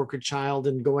farm worker child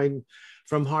and going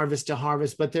from harvest to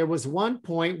harvest, but there was one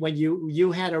point when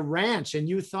you had a ranch and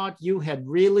you thought you had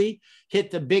really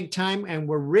hit the big time and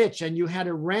were rich, and you had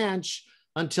a ranch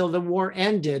until the war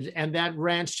ended. And that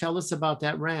ranch, tell us about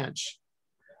that ranch.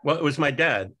 Well, it was my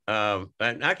dad.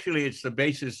 And actually it's the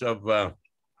basis of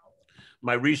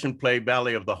my recent play,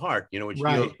 Valley of the Heart, which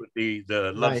deals with the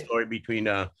love story between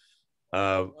the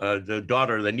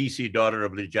Nisi daughter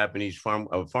of the Japanese farmer,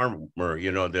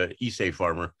 the Issei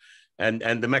farmer,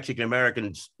 and the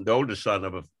Mexican-American, the oldest son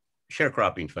of a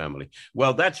sharecropping family.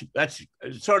 Well, that's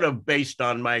sort of based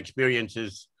on my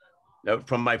experiences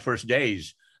from my first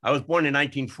days. I was born in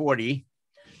 1940,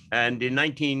 and in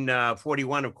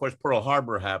 1941, of course, Pearl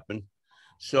Harbor happened.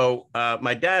 So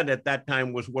my dad at that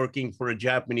time was working for a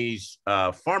Japanese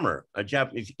farmer, a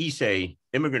Japanese Issei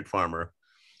immigrant farmer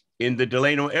in the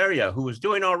Delano area, who was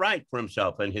doing all right for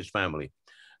himself and his family.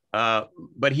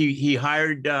 But he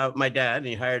hired my dad, and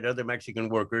he hired other Mexican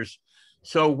workers.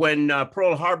 So when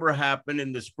Pearl Harbor happened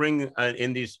in the spring,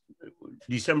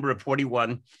 December of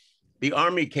 41, the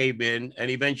army came in, and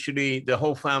eventually the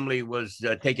whole family was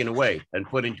taken away and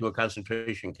put into a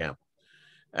concentration camp.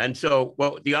 And so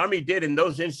what the Army did in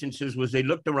those instances was they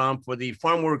looked around for the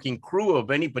farm working crew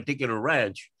of any particular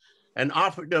ranch and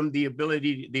offered them the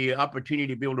opportunity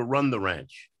to be able to run the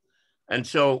ranch. And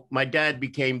so my dad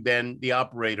became then the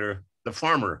operator, the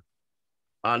farmer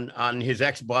on his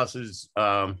ex-boss's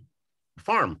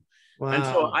farm. Wow. And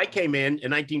so I came in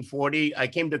 1940. I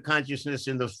came to consciousness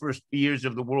in those first years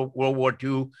of the World War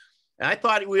II. And I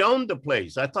thought we owned the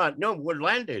place. I thought, no, we're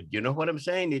landed. You know what I'm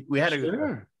saying? We had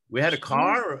a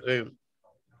car.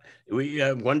 We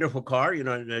had a wonderful car, you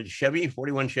know, a Chevy,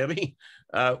 41 Chevy.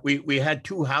 We had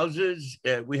 2 houses.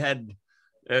 We had,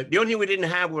 the only thing we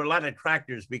didn't have were a lot of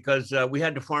tractors because we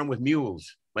had to farm with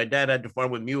mules. My dad had to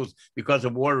farm with mules because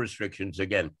of war restrictions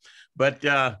again. But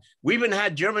we even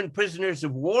had German prisoners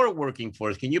of war working for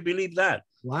us. Can you believe that?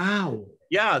 Wow.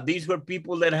 Yeah, these were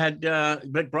people that had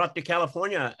been brought to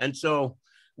California. And so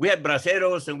we had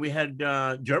braceros and we had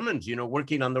Germans, you know,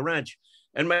 working on the ranch.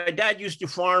 And my dad used to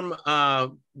farm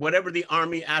whatever the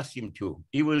Army asked him to.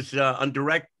 He was on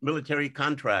direct military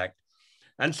contract.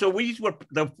 And so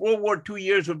the World War II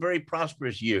years were very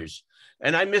prosperous years.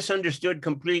 And I misunderstood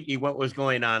completely what was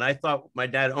going on. I thought my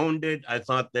dad owned it. I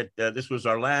thought that this was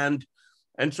our land.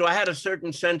 And so I had a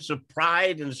certain sense of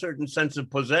pride and a certain sense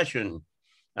of possession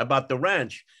about the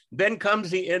ranch. Then comes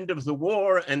the end of the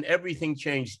war and everything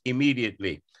changed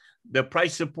immediately. The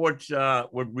price supports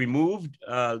were removed.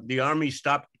 The Army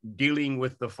stopped dealing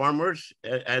with the farmers.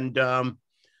 And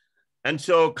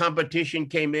so competition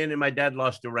came in and my dad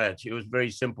lost the ranch. It was very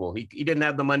simple. He didn't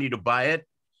have the money to buy it.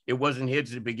 It wasn't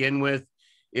his to begin with.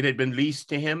 It had been leased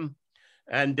to him.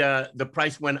 And the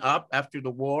price went up after the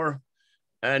war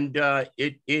and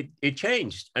it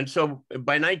changed. And so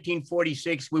by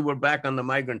 1946, we were back on the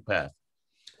migrant path.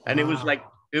 And it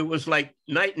was like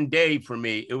night and day for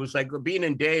me. It was like being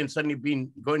in day and suddenly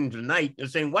going into night and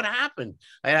saying, what happened?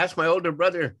 I asked my older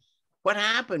brother, what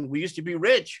happened? We used to be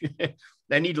rich.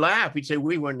 And he'd laugh. He'd say,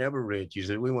 we were never rich. He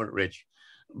said, we weren't rich.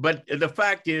 But the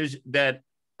fact is that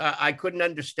I couldn't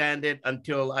understand it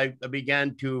until I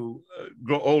began to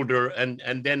grow older.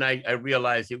 And then I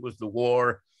realized it was the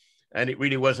war and it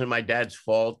really wasn't my dad's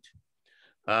fault.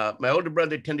 My older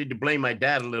brother tended to blame my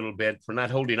dad a little bit for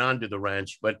not holding on to the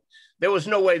ranch, but there was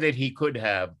no way that he could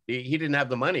have. He didn't have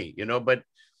the money, you know, but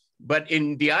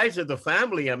in the eyes of the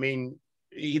family, I mean,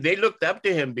 they looked up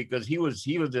to him because he was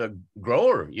a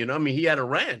grower, you know, I mean, he had a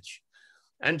ranch.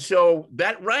 And so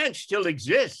that ranch still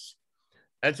exists.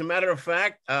 As a matter of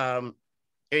fact, but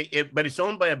it's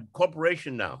owned by a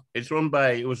corporation now. It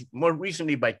was more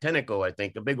recently by Tenneco, I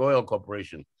think, a big oil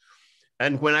corporation.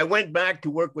 And when I went back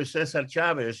to work with Cesar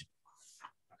Chavez,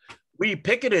 we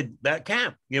picketed that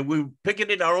camp. You know, we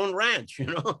picketed our own ranch, you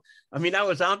know. I mean, I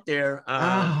was out there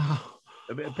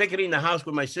picketing the house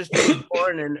where my sister was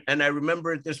born. And I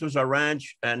remember this was our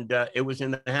ranch and it was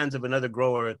in the hands of another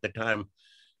grower at the time.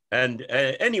 And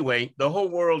anyway, the whole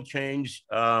world changed.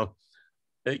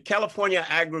 California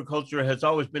agriculture has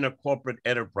always been a corporate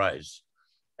enterprise.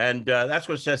 And that's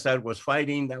what Cesar was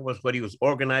fighting. That was what he was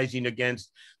organizing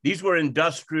against. These were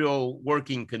industrial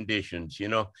working conditions, you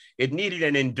know. It needed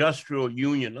an industrial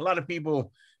union. A lot of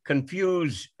people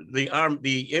confuse the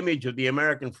image of the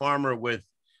American farmer with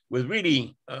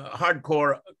really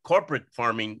hardcore corporate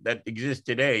farming that exists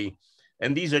today.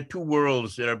 And these are two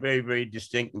worlds that are very, very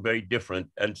distinct and very different.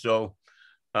 And so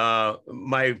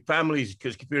my family's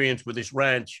experience with this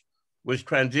ranch was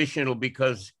transitional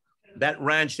because that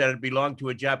ranch that had belonged to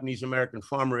a Japanese American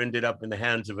farmer ended up in the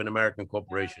hands of an American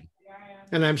corporation.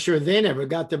 And I'm sure they never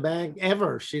got the bag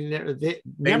ever. They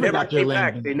never got their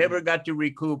land. They never got to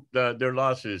recoup their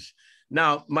losses.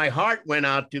 Now, my heart went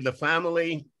out to the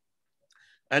family.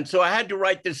 And so I had to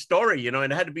write this story, you know,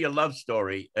 and it had to be a love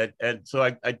story. And so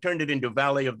I turned it into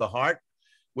Valley of the Heart,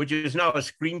 which is now a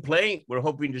screenplay. We're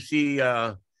hoping to see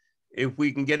if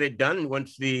we can get it done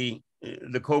once the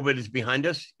COVID is behind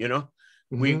us, you know.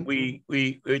 Mm-hmm.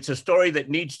 It's a story that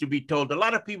needs to be told. A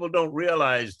lot of people don't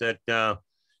realize that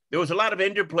there was a lot of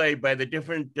interplay by the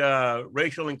different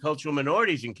racial and cultural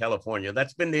minorities in California.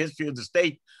 That's been the history of the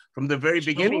state from the very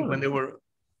beginning when there were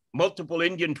multiple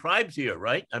Indian tribes here,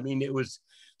 right? I mean, it was,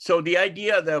 so the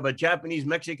idea of a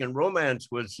Japanese-Mexican romance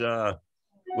was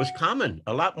common,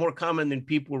 a lot more common than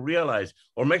people realize,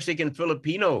 or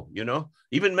Mexican-Filipino, you know,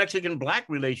 even Mexican-Black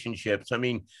relationships. I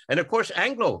mean, and of course,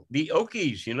 Anglo, the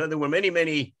Okies, you know, there were many,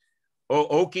 many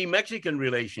Okie-Mexican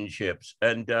relationships.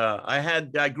 And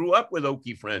I grew up with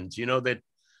Okie friends, you know, that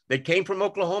came from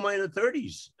Oklahoma in the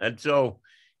 30s. And so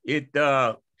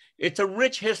it's a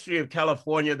rich history of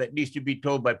California that needs to be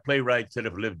told by playwrights that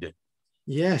have lived it.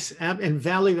 Yes, and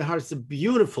Valley of the Heart is a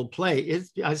beautiful play.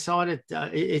 I saw it.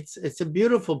 It's a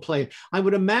beautiful play. I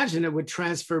would imagine it would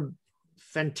transfer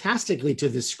fantastically to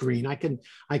the screen. I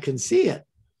can see it.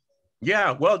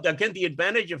 Yeah, well, again, the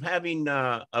advantage of having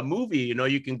a movie, you know,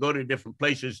 you can go to different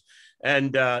places.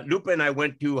 And Lupe and I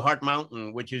went to Heart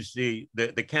Mountain, which is the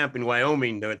camp in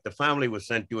Wyoming that the family was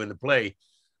sent to in the play.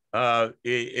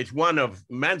 It's one of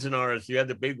Manzanar is the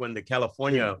other big one the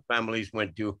California families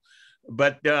went to.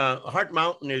 But Heart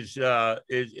Mountain has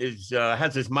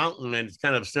this mountain, and it's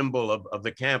kind of a symbol of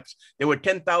the camps. There were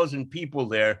 10,000 people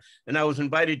there, and I was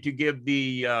invited to give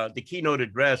the keynote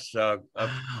address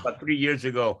about 3 years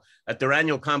ago at their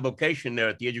annual convocation there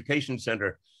at the Education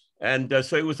Center. And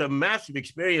so it was a massive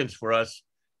experience for us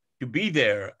to be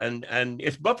there. And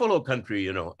it's Buffalo country,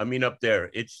 you know. I mean, up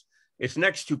there, it's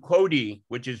next to Cody,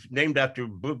 which is named after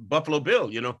Buffalo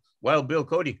Bill, you know, Wild Bill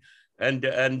Cody, and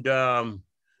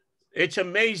it's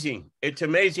amazing. It's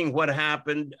amazing what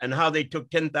happened and how they took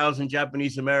 10,000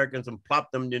 Japanese Americans and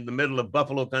plopped them in the middle of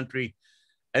Buffalo country.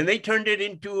 And they turned it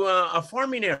into a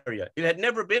farming area. It had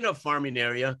never been a farming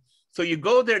area. So you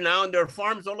go there now and there are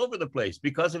farms all over the place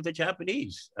because of the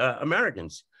Japanese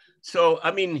Americans. So,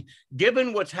 I mean,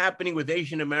 given what's happening with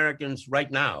Asian Americans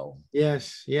right now,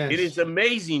 yes, it is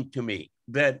amazing to me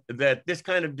that this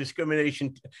kind of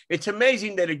discrimination, it's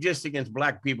amazing that it exists against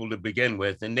Black people to begin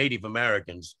with and Native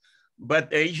Americans. But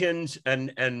Asians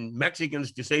and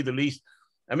Mexicans, to say the least,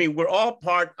 I mean, we're all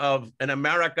part of an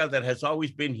America that has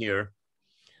always been here,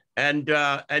 and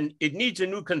it needs a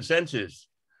new consensus.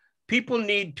 People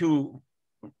need to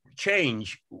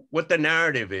change what the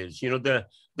narrative is. You know,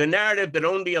 the narrative that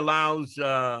only allows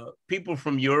people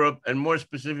from Europe, and more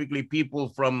specifically, people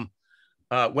from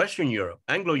Western Europe,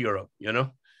 Anglo-Europe, you know,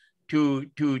 to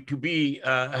be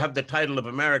have the title of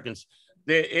Americans.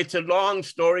 It's a long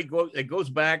story. It goes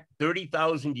back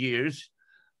 30,000 years.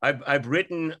 I've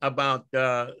written about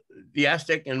the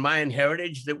Aztec and Mayan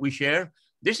heritage that we share.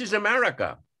 This is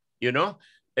America, you know.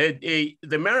 The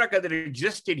America that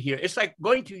existed here. It's like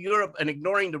going to Europe and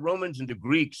ignoring the Romans and the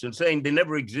Greeks and saying they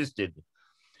never existed.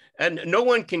 And no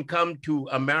one can come to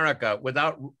America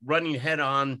without running head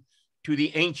on to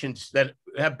the ancients that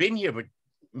have been here for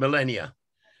millennia.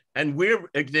 And we're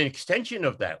an extension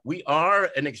of that. We are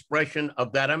an expression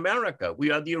of that America. We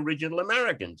are the original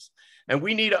Americans. And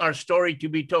we need our story to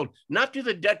be told, not to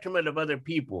the detriment of other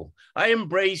people. I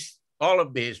embrace all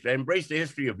of the history. I embrace the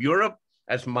history of Europe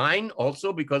as mine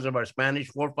also because of our Spanish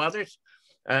forefathers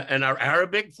and our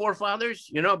Arabic forefathers,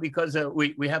 you know, because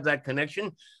we have that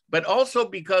connection, but also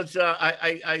because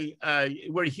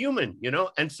we're human, you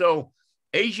know, and so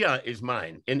Asia is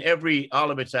mine in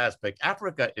all of its aspects.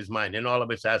 Africa is mine in all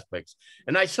of its aspects.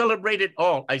 And I celebrate it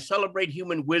all. I celebrate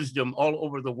human wisdom all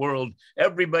over the world.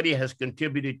 Everybody has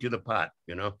contributed to the pot,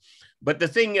 you know. But the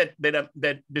thing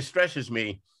that distresses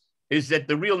me is that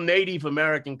the real Native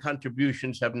American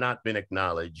contributions have not been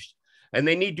acknowledged. And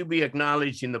they need to be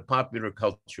acknowledged in the popular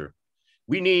culture.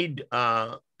 We need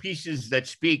pieces that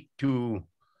speak to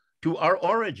our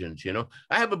origins, you know.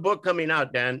 I have a book coming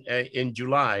out, Dan, in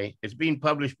July. It's being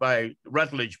published by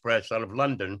Routledge Press out of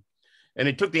London. And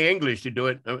it took the English to do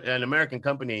it. An American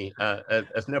company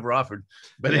has never offered.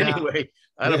 But anyway,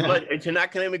 it's an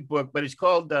academic book, but it's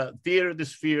called Theater, the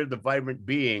Sphere, the Vibrant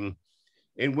Being,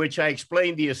 in which I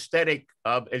explain the aesthetic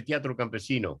of El Teatro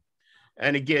Campesino.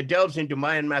 And it delves into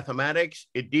Mayan mathematics.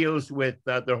 It deals with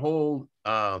their whole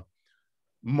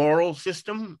moral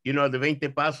system, you know, the 20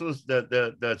 pasos,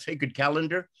 the sacred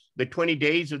calendar, the 20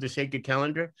 days of the sacred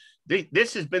calendar.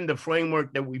 This has been the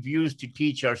framework that we've used to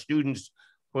teach our students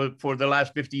for the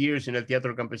last 50 years in El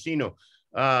Teatro Campesino.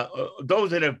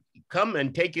 Those that have come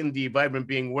and taken the Vibrant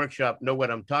Being workshop know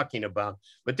what I'm talking about,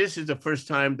 but this is the first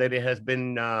time that it has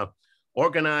been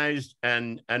organized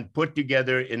and put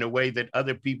together in a way that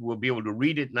other people will be able to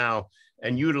read it now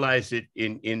and utilize it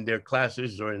in their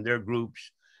classes or in their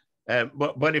groups.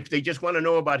 But if they just want to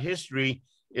know about history,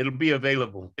 it'll be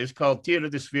available. It's called Theater,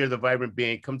 the Sphere, the Vibrant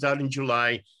Being. It comes out in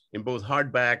July in both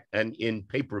hardback and in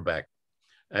paperback.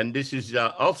 And this is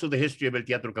also the history of El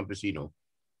Teatro Campesino.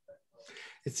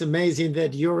 It's amazing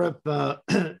that Europe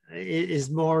is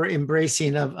more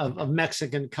embracing of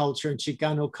Mexican culture and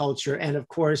Chicano culture, and of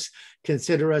course,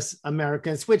 consider us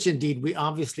Americans, which indeed we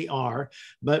obviously are.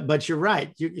 But you're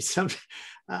right.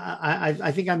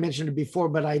 I think I mentioned it before,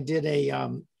 but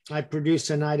I produced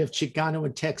a night of Chicano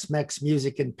and Tex-Mex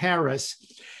music in Paris,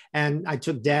 and I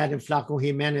took Dad and Flaco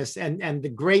Jimenez. And the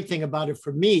great thing about it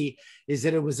for me is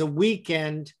that it was a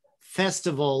weekend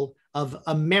festival of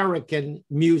American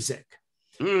music.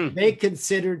 They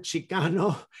considered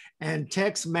Chicano and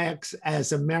Tex-Mex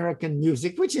as American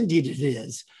music, which indeed it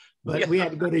is. but we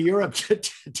had to go to Europe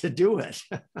to do it.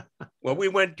 Well, we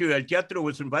went to, Teatro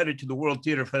was invited to the World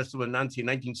Theater Festival in Nancy in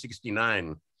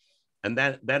 1969. And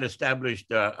that established,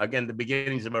 again, the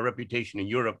beginnings of our reputation in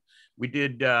Europe. We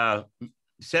did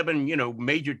 7,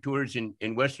 major tours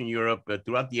in Western Europe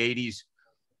throughout the 80s,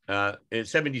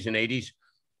 70s and 80s,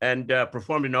 and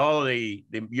performed in all the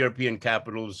European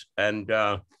capitals, and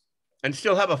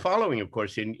still have a following, of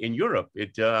course, in Europe.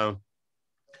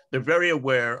 They're very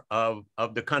aware of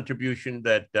the contribution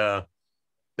that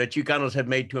Chicanos have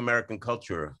made to American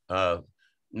culture.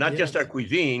 Not just our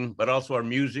cuisine, but also our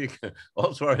music,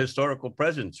 also our historical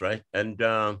presence, right? And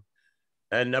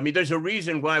I mean, there's a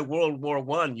reason why World War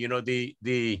I,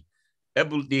 the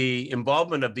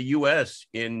involvement of the U.S.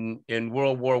 in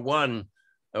World War I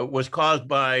was caused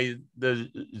by the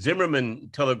Zimmerman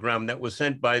telegram that was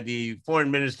sent by the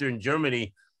foreign minister in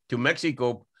Germany to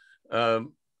Mexico,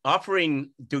 offering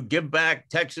to give back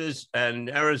Texas and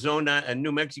Arizona and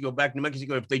New Mexico back to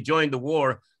Mexico if they joined the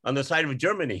war on the side of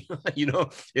Germany,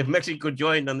 if Mexico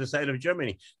joined on the side of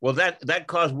Germany. Well, that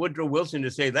caused Woodrow Wilson to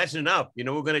say, that's enough. We're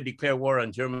going to declare war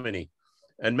on Germany,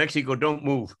 and Mexico don't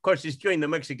move. Of course, it's during the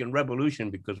Mexican Revolution,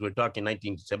 because we're talking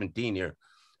 1917 here.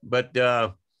 But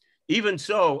even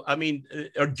so, I mean,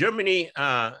 Germany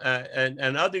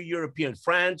and other European,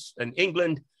 France and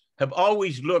England, have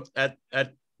always looked at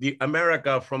the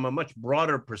America from a much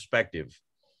broader perspective.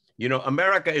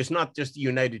 America is not just the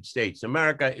United States.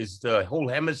 America is the whole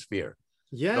hemisphere,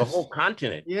 the whole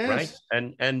continent, right?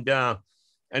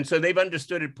 And so they've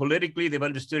understood it politically, they've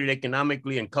understood it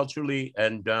economically and culturally,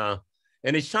 and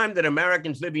it's time that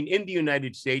Americans living in the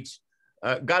United States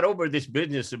got over this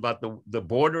business about the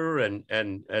border, and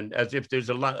as if there's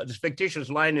this fictitious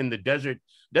line in the desert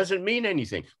doesn't mean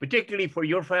anything, particularly for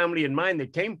your family and mine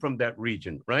that came from that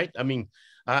region, right? I mean,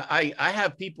 I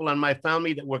have people on my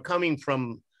family that were coming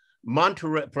from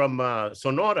Monterrey, from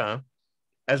Sonora,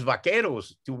 as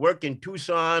vaqueros to work in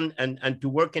Tucson and to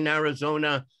work in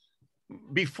Arizona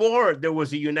before there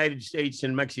was a United States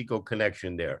and Mexico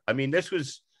connection there. I mean,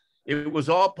 it was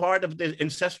all part of the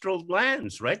ancestral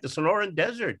lands, right? The Sonoran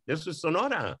Desert. This was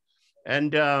Sonora,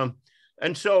 and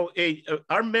so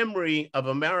our memory of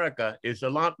America is a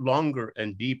lot longer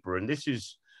and deeper. And this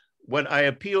is what I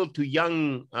appeal to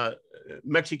young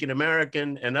Mexican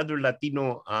American and other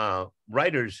Latino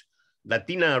writers,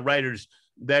 Latina writers,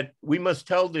 that we must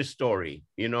tell this story.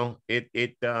 I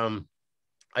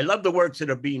love the works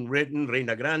that are being written,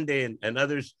 Reina Grande and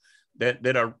others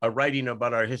that are writing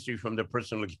about our history from their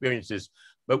personal experiences.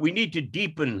 But we need to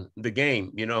deepen the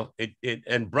game,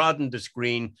 and broaden the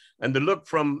screen. And the look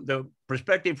from the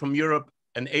perspective from Europe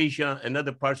and Asia and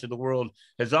other parts of the world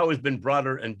has always been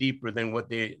broader and deeper than what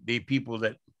the people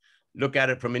that look at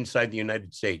it from inside the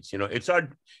United States.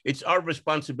 It's our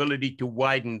responsibility to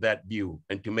widen that view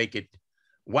and to make it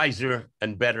wiser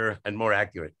and better and more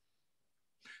accurate.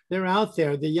 They're out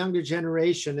there. The younger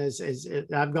generation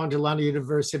I've gone to a lot of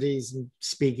universities and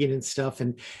speaking and stuff,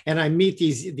 and I meet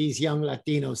these young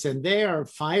Latinos, and they are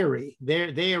fiery.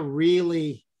 They are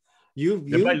really they're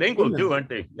bilingual too, aren't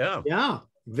they? Yeah. Yeah.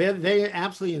 They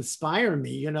absolutely inspire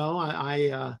me.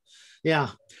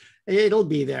 It'll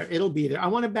be there. I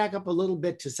want to back up a little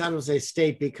bit to San Jose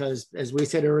State, because as we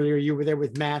said earlier, you were there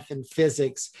with math and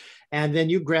physics, and then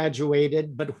you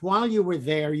graduated. But while you were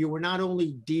there, you were not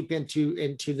only deep into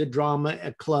the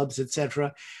drama clubs,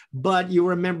 etc., but you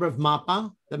were a member of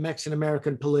MAPA, the Mexican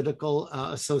American Political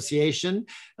Association.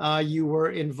 You were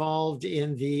involved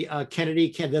in the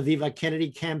Viva Kennedy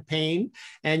campaign,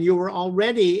 and you were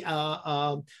already,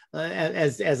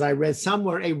 as I read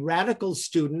somewhere, a radical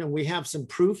student, and we have some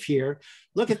proof here.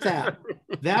 Look at that.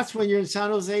 That's when you're in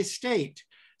San Jose State.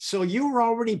 So you were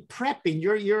already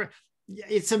prepping.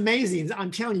 It's amazing.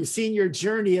 I'm telling you, seeing your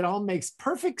journey, it all makes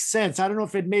perfect sense. I don't know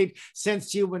if it made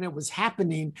sense to you when it was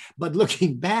happening, but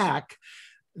looking back,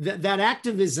 that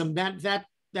activism, that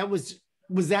was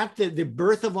that the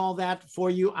birth of all that for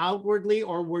you outwardly,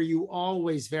 or were you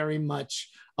always very much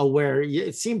aware?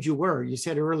 It seemed you were. You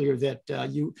said earlier that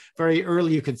you very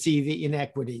early you could see the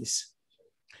inequities.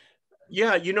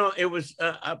 Yeah, it was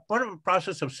a part of a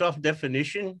process of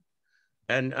self-definition.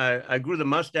 And I grew the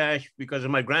mustache because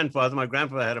of my grandfather. My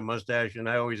grandfather had a mustache, and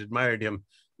I always admired him.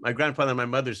 My grandfather on my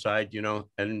mother's side,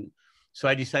 and so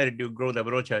I decided to grow the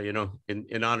brocha,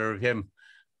 in honor of him.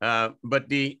 But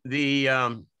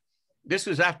this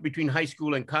was after between high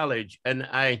school and college, and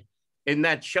in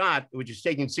that shot, which is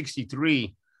taken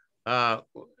 63, you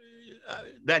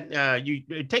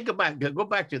take it back, go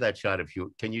back to that shot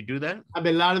can you do that?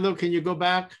 Abelardo, can you go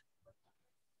back?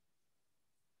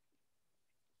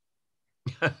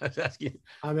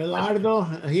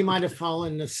 Abelardo, he might have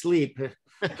fallen asleep.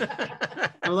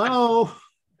 Hello.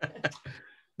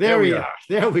 There we are.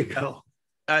 There we go.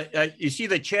 You see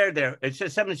the chair there? It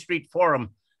says 7th Street Forum,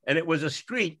 and it was a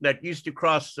street that used to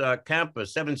cross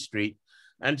campus, 7th Street.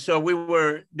 And so we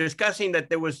were discussing that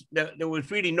there was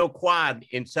really no quad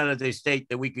in San Jose State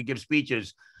that we could give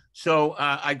speeches. So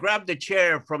I grabbed the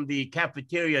chair from the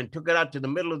cafeteria and took it out to the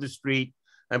middle of the street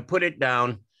and put it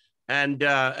down. And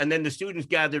then the students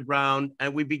gathered around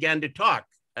and we began to talk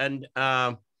and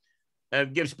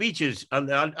give speeches,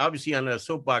 obviously on a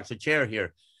soapbox, a chair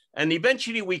here. And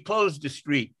eventually we closed the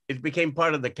street. It became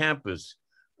part of the campus.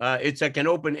 It's like an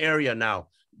open area now.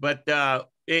 But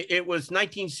it was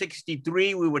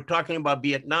 1963. We were talking about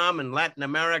Vietnam and Latin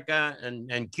America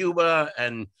and Cuba.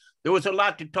 And there was a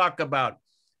lot to talk about.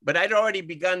 But I'd already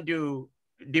begun to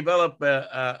develop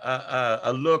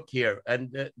a look here.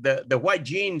 And the white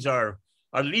jeans are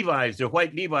Levi's, they're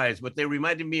white Levi's, but they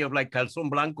reminded me of like calzón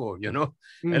blanco, you know?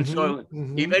 And so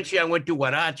eventually I went to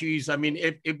huaraches. I mean,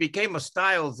 it became a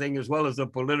style thing as well as a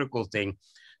political thing.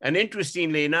 And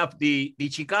interestingly enough, the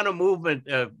Chicano movement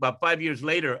about 5 years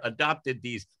later adopted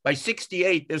these. By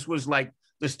 68, this was like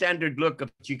the standard look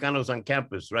of Chicanos on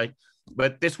campus, right?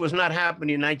 But this was not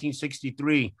happening in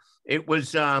 1963. It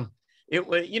was,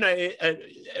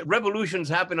 revolutions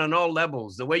happen on all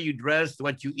levels, the way you dress,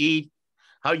 what you eat,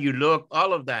 how you look,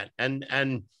 all of that.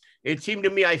 And it seemed to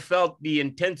me, I felt the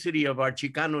intensity of our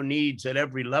Chicano needs at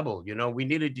every level. You know, we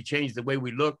needed to change the way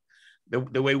we look,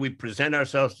 the way we present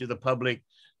ourselves to the public,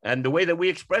 and the way that we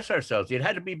express ourselves. It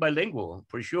had to be bilingual,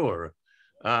 for sure.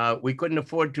 We couldn't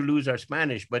afford to lose our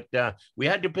Spanish, but we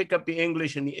had to pick up the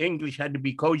English, and the English had to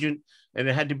be cogent, and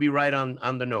it had to be right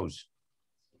on the nose.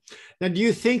 Now, do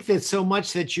you think that so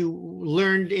much that you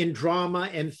learned in drama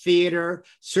and theater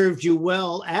served you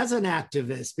well as an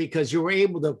activist because you were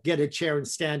able to get a chair and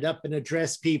stand up and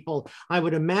address people? I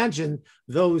would imagine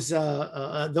those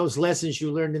lessons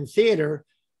you learned in theater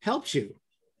helped you.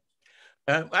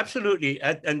 Absolutely,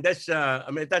 and that's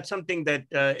that's something that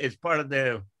is part of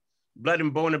the blood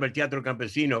and bone of el Teatro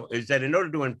Campesino, is that in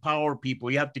order to empower people,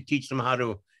 you have to teach them how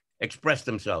to express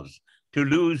themselves, to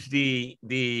lose the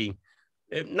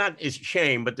not is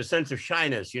shame, but the sense of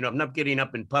shyness, you know, of not getting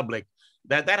up in public.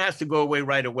 That has to go away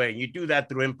right away. You do that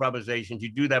through improvisations.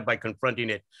 You do that by confronting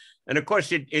it. And of course,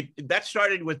 that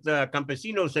started with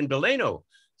Campesinos in Delano.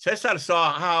 Cesar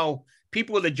saw how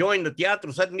people that joined the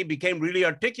teatro suddenly became really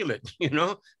articulate, you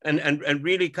know, and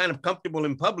really kind of comfortable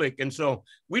in public. And so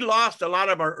we lost a lot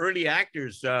of our early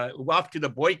actors off to the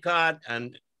boycott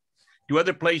and to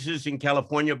other places in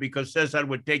California because Cesar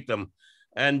would take them.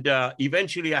 And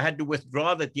eventually I had to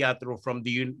withdraw the teatro from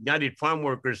the United Farm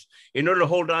Workers in order to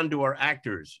hold on to our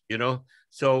actors, you know.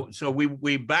 So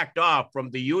we backed off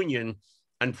from the union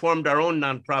and formed our own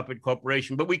nonprofit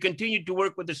corporation, but we continued to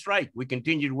work with the strike. We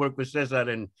continued to work with Cesar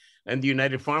and the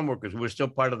United Farm Workers. We're still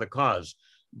part of the cause,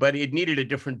 but it needed a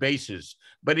different basis.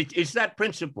 But it's that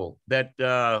principle that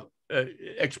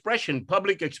expression,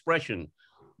 public expression,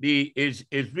 is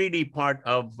really part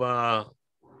of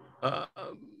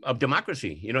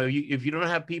democracy. You know, if you don't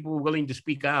have people willing to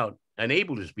speak out and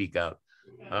able to speak out,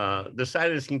 the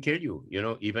silence can kill you, you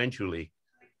know, eventually.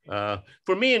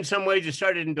 For me, in some ways, it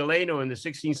started in Delano in the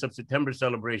 16th of September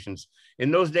celebrations.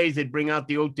 In those days, they'd bring out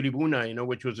the old tribuna, you know,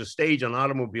 which was a stage on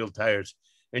automobile tires,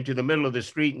 into the middle of the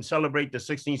street and celebrate the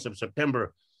 16th of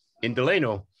September in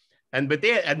Delano. And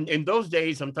in those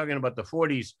days, I'm talking about the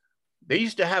 40s, they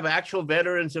used to have actual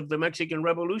veterans of the Mexican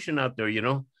Revolution out there, you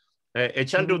know,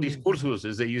 echando discursos,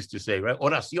 as they used to say, right?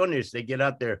 Oraciones, they get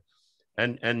out there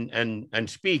and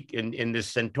speak in this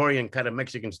Centurion kind of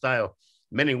Mexican style,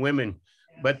 men and women.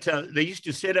 But they used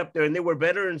to sit up there, and they were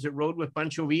veterans that rode with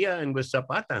Pancho Villa and with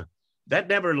Zapata. That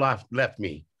never left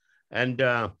me. And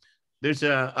there's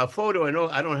a photo,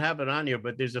 I don't have it on here,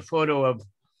 but there's a photo of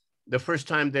the first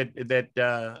time that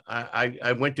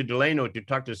I went to Delano to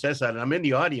talk to Cesar, and I'm in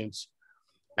the audience,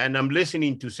 and I'm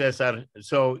listening to Cesar.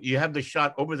 So you have the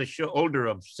shot over the shoulder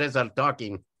of Cesar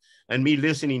talking and me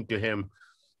listening to him.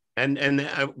 And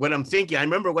what I'm thinking, I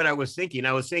remember what I was thinking.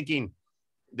 I was thinking,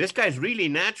 this guy's really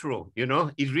natural, you know,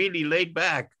 he's really laid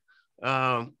back.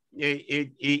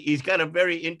 He's got a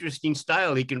very interesting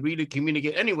style. He can really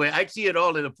communicate. Anyway, I see it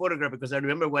all in the photograph because I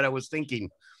remember what I was thinking.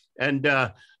 And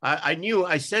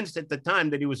I sensed at the time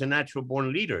that he was a natural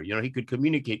born leader. You know, he could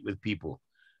communicate with people.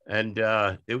 And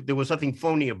there was nothing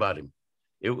phony about him.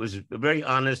 It was very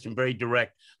honest and very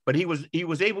direct, but he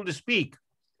was able to speak.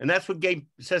 And that's what gave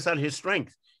Cesar his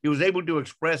strength. He was able to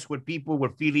express what people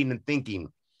were feeling and thinking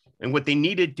and what they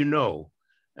needed to know.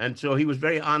 And so he was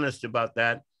very honest about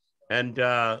that. And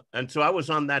so I was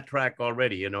on that track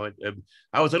already. You know,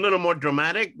 I was a little more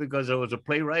dramatic because I was a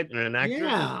playwright and an actor.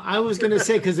 Yeah, I was going to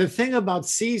say, because the thing about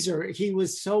Caesar, he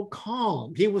was so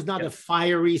calm. He was not a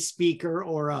fiery speaker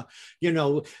or a, you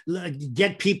know,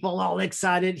 get people all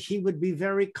excited. He would be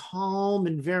very calm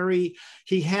and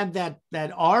he had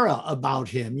that aura about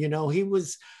him. You know, he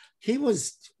was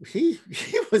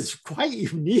quite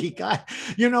unique.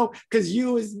 You know, because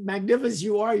you, as magnificent as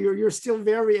you are, you're still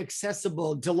very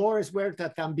accessible. Dolores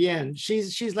Huerta también.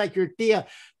 She's like your tia.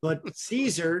 But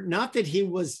Caesar, not that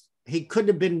he could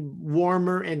have been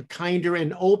warmer and kinder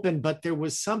and open, but there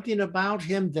was something about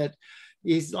him that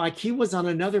is like he was on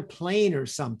another plane or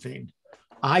something.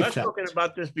 I was talking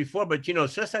about this before, but you know,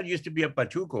 Cesar used to be a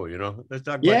Pachuco, you know. Let's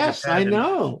talk about yes, I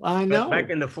know.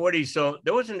 Back in the 40s. So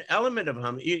there was an element of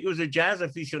him. He was a jazz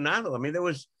aficionado. I mean, there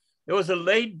was a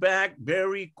laid back,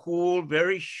 very cool,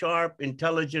 very sharp,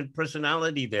 intelligent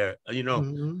personality there, you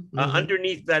know,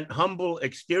 underneath that humble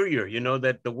exterior, you know,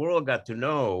 that the world got to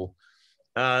know.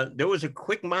 There was a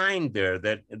quick mind there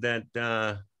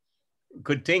that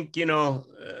could think, you know,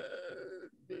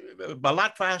 a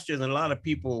lot faster than a lot of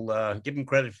people give him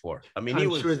credit for. I mean,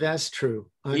 I'm sure that's true.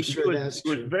 He was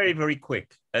very, very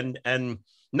quick, and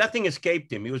nothing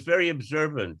escaped him. He was very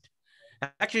observant.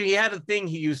 Actually, he had a thing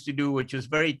he used to do, which was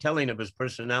very telling of his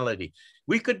personality.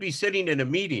 We could be sitting in a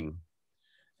meeting,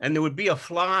 and there would be a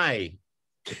fly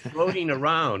floating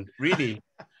around, really,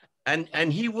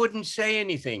 and he wouldn't say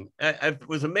anything. It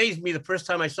was amazed me the first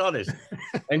time I saw this,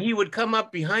 and he would come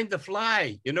up behind the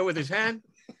fly, you know, with his hand,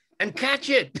 and catch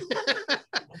it.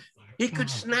 He could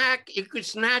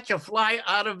snatch a fly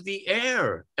out of the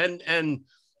air. And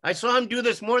I saw him do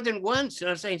this more than once. And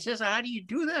I was saying, Cesar, how do you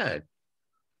do that?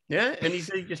 Yeah. And he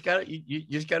said, you just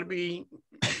gotta be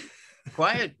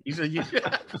quiet. He said,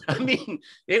 I mean,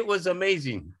 it was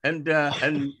amazing. And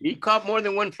he caught more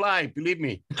than one fly, believe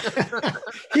me.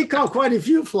 He caught quite a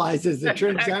few flies, as it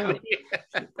turns out.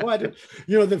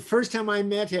 You know, the first time I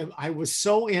met him, I was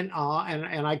so in awe,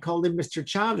 and I called him Mr.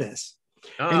 Chavez.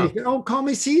 And he said, oh, call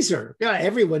me Caesar. Yeah,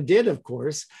 everyone did, of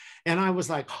course. And I was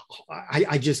like,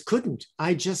 I just couldn't.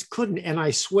 And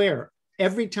I swear,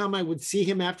 every time I would see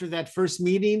him after that first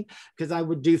meeting, because I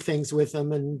would do things with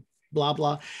him and blah,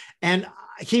 blah. And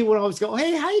he would always go,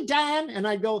 hey, hi, Dan. And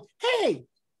I'd go, hey.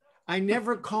 I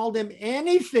never called him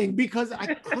anything because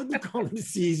I couldn't call him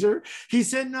Caesar. He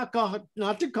said not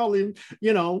to call him,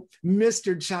 you know,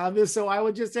 Mr. Chavez. So I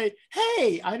would just say,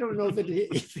 hey, I don't know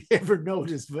if he ever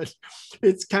noticed, but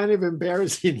it's kind of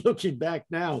embarrassing looking back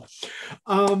now.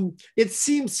 It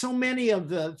seems so many of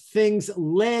the things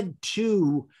led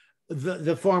to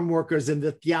the farm workers and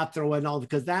the teatro and all,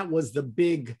 because that was the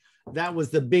big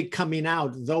coming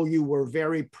out, though you were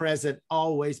very present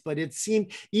always. But it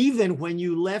seemed even when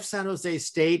you left San Jose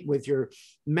State with your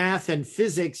math and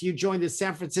physics, you joined the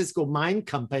San Francisco Mime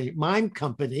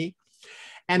Company.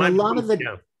 And a lot of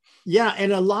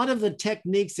the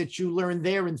techniques that you learned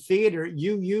there in theater,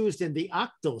 you used in the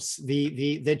actos,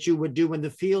 that you would do in the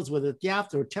fields with the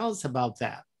teatro. Tell us about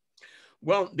that.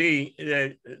 Well,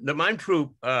 the mime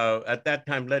troupe at that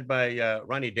time, led by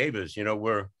Ronnie Davis, you know,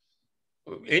 were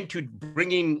into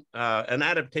bringing an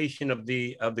adaptation of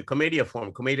the commedia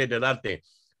form, commedia dell'arte,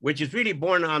 which is really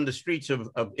born on the streets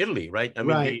of Italy, right? I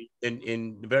mean,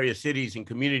 in various cities and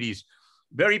communities,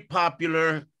 very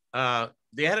popular.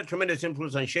 They had a tremendous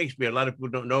influence on Shakespeare. A lot of people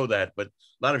don't know that, but a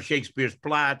lot of Shakespeare's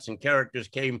plots and characters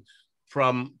came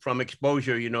from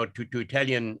exposure, you know, to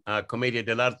Italian commedia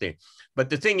dell'arte.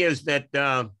 But the thing is that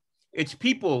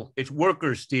it's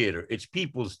workers' theater, it's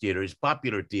people's theater, it's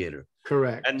popular theater.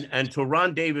 Correct. And so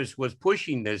Ron Davis was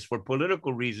pushing this for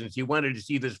political reasons. He wanted to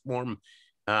see this form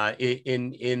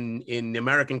in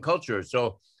American culture.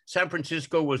 So San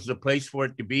Francisco was the place for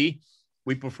it to be.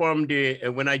 We performed,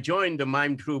 when I joined the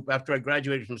mime troupe, after I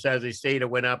graduated from San Jose State, I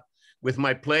went up with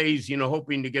my plays, you know,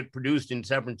 hoping to get produced in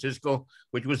San Francisco,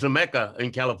 which was the Mecca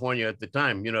in California at the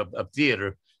time, you know, of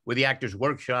theater, with the Actors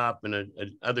Workshop and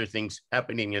other things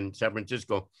happening in San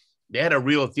Francisco. They had a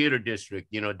real theater district,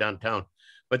 you know, downtown.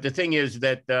 But the thing is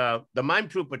that the mime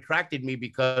troupe attracted me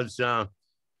because I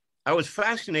was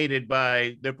fascinated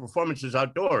by their performances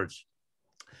outdoors,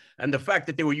 and the fact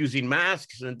that they were using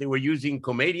masks and they were using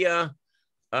commedia.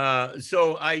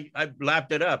 So I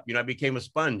lapped it up. You know, I became a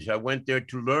sponge. I went there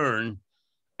to learn,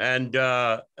 and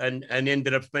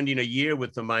ended up spending a year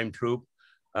with the mime troupe.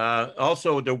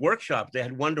 Also, the workshops. They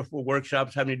had wonderful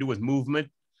workshops having to do with movement,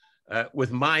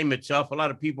 with mime itself. A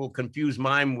lot of people confuse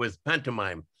mime with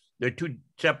pantomime. They're two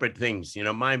separate things. You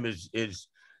know, mime is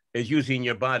using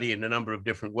your body in a number of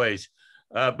different ways.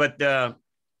 But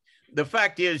the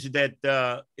fact is that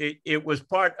it was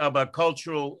part of a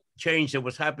cultural change that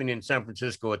was happening in San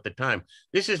Francisco at the time.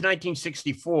 This is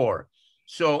 1964.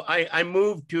 So I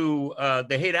moved to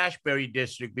the Haight-Ashbury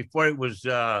district before it was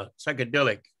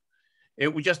psychedelic.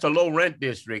 It was just a low rent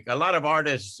district. A lot of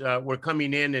artists were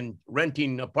coming in and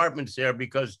renting apartments there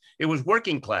because it was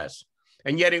working class.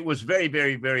 And yet it was very,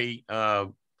 very, very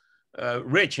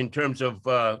rich in terms of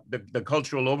the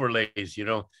cultural overlays, you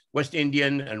know, West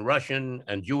Indian and Russian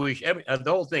and Jewish, the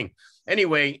whole thing.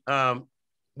 Anyway, I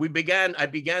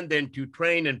began then to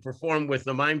train and perform with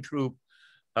the mime troupe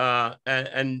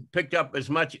and picked up as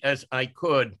much as I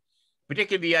could,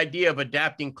 particularly the idea of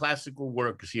adapting classical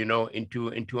works, you know,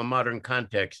 into a modern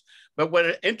context. But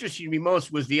what interested me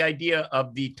most was the idea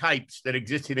of the types that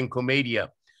existed in commedia.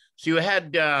 So you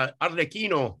had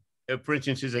Arlequino, for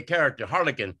instance, is a character,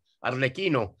 Harlequin,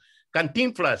 Arlequino.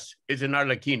 Cantinflas is an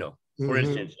Arlequino, for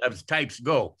instance, as types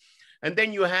go. And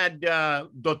then you had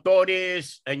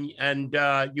doctores and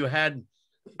you had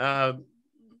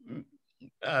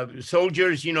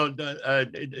soldiers, you know,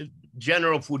 the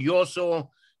General Furioso.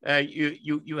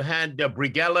 You had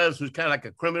Briguelas, who's kind of like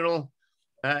a criminal.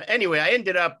 Anyway, I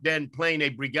ended up then playing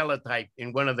a Briguela type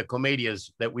in one of the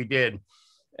comedias that we did,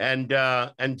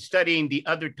 and studying the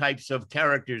other types of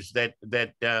characters that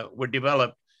were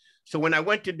developed. So when I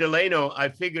went to Delano, I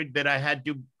figured that I had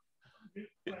to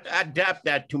adapt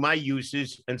that to my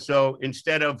uses. And so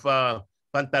instead of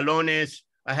pantalones,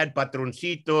 I had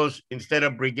patroncitos. Instead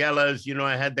of briguelas, you know,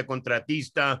 I had the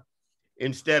contratista.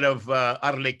 Instead of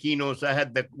arlequinos, I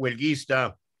had the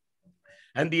huelguista.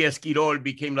 And the esquirol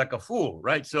became like a fool,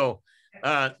 right? So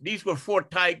these were four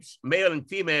types, male and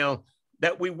female,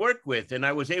 that we worked with. And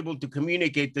I was able to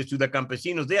communicate this to the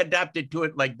campesinos. They adapted to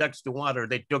it like ducks to water.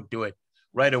 They took to it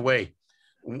right away.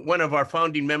 One of our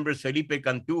founding members, Felipe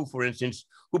Cantu, for instance,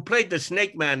 who played the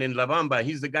snake man in La Bamba.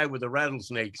 He's the guy with the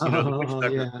rattlesnakes, you know, the witch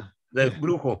doctor, the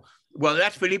brujo. Well,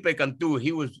 that's Felipe Cantu.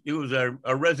 He was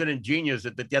a resident genius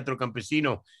at the Teatro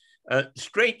Campesino,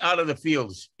 straight out of the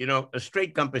fields, you know, a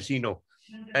straight campesino.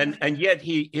 And yet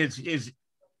his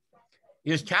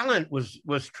talent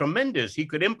was tremendous. He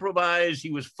could improvise. He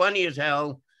was funny as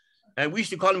hell. And we used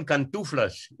to call him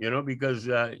Cantuflas, you know, because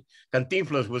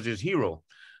Cantinflas was his hero.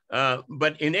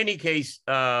 But in any case,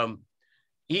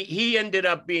 he ended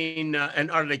up being an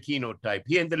Arlequino type.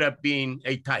 He ended up being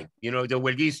a type, you know, the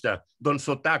huelguista, Don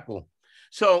Sotaco.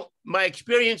 So my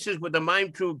experiences with the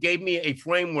mime troupe gave me a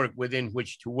framework within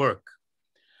which to work.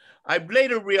 I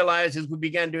later realized as we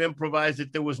began to improvise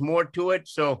that there was more to it.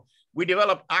 So we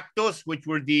developed actos, which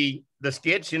were the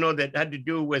skits, you know, that had to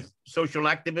do with social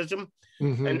activism.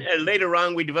 And later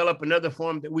on, we developed another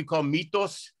form that we call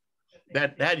mitos,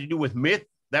 that had to do with myth.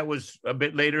 That was a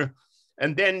bit later.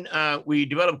 And then we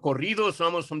developed corridos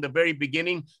almost from the very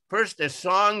beginning, first as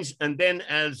songs and then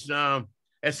as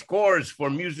scores for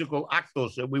musical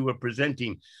actos that we were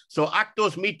presenting. So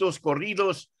actos, mitos,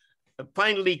 corridos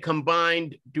finally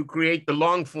combined to create the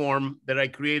long form that I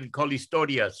created called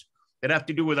historias that have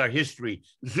to do with our history.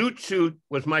 Zoot Suit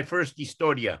was my first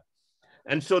historia.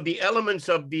 And so the elements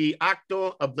of the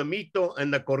acto, of the mito,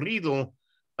 and the corrido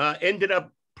ended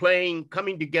up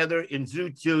coming together in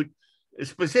Zoot Suit,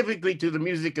 specifically to the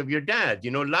music of your dad. You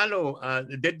know, Lalo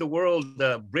did the world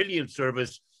a brilliant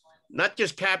service, not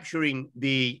just capturing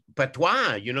the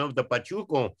patois, you know, the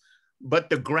pachuco, but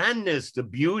the grandness, the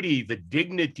beauty, the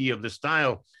dignity of the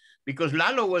style. Because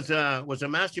Lalo was a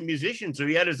master musician, so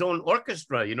he had his own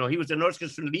orchestra. You know, he was an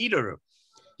orchestra leader.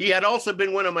 He had also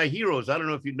been one of my heroes. I don't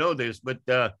know if you know this, but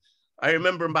I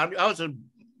remember I was a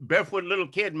barefoot little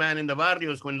kid, man, in the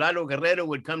barrios when Lalo Guerrero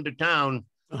would come to town.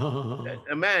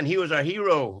 Man, he was our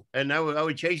hero, and I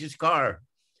would chase his car,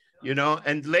 you know.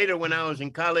 And later when I was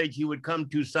in college, he would come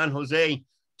to San Jose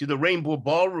to the Rainbow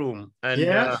Ballroom. And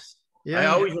I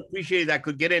always appreciated that I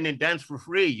could get in and dance for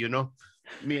free, you know.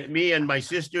 Me and my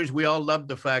sisters, we all loved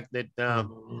the fact that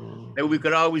that we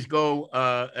could always go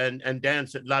and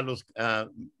dance at Lalo's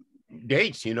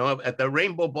dates, you know, at the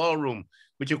Rainbow Ballroom,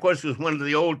 which of course was one of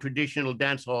the old traditional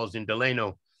dance halls in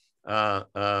Delano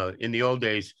in the old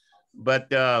days.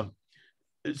 But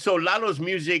so Lalo's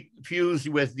music fused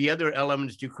with the other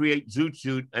elements to create Zoot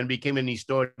Suit and became an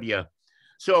historia.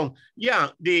 So yeah,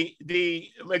 the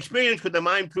experience with the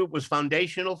mime troupe was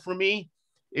foundational for me.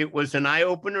 It was an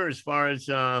eye-opener as far as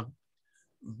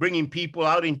bringing people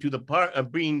out into the park,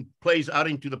 bringing plays out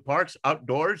into the parks,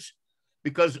 outdoors,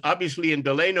 because obviously in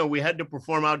Delano, we had to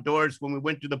perform outdoors when we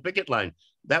went to the picket line.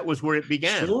 That was where it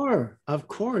began. Sure, of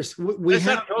course.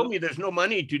 They told me there's no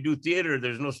money to do theater.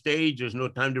 There's no stage. There's no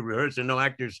time to rehearse. There's no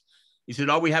actors. He said,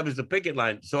 all we have is the picket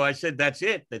line. So I said, that's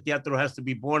it. The teatro has to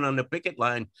be born on the picket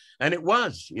line. And it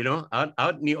was, you know,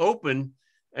 out in the open.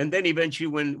 And then eventually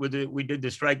when we did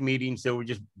the strike meetings, there were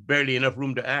just barely enough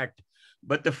room to act.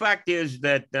 But the fact is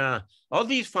that all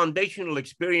these foundational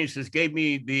experiences gave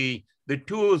me the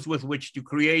tools with which to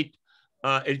create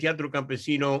El Teatro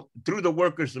Campesino through the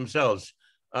workers themselves.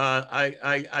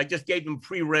 I just gave them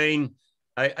free rein.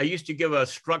 I used to give a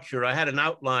structure. I had an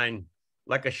outline,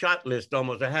 like a shot list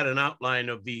almost. I had an outline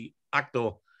of the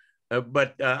acto,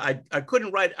 but I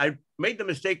couldn't write. I made the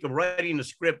mistake of writing the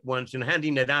script once and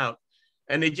handing it out,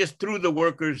 and they just threw the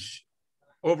workers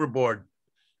overboard.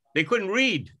 They couldn't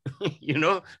read, you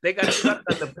know, they got stuck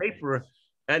on the paper,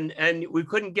 and we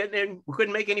couldn't get in, we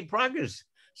couldn't make any progress.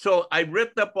 So I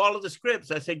ripped up all of the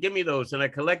scripts. I said, give me those. And I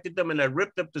collected them and I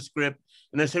ripped up the script.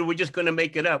 And I said, we're just going to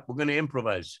make it up. We're going to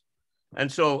improvise. And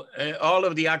so all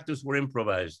of the actors were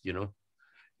improvised, you know.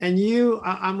 And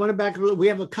I'm going to back a little. We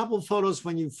have a couple of photos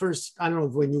when you first, I don't know,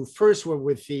 when you first were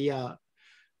with the,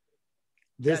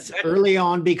 early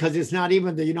on, because it's not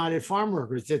even the United Farm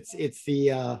Workers. It's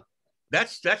the,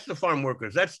 That's the farm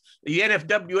workers. That's the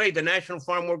NFWA, the National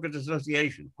Farm Workers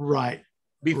Association. Right.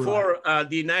 Before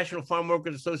the National Farm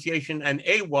Workers Association and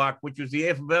AWOC, which was the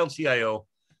AFL-CIO.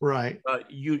 Right.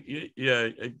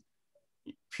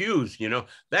 Fuse, you know.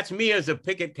 That's me as a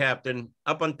picket captain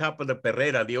up on top of the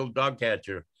Perrera, the old dog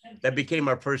catcher. That became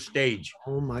our first stage.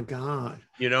 Oh my God.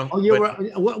 You know. Oh, you were,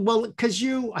 well, because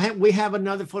we have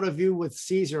another photo of you with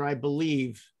Caesar, I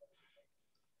believe.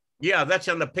 Yeah, that's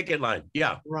on the picket line.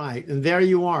 Yeah. Right. And there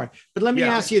you are. But let me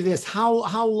ask you this.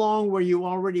 How long were you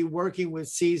already working with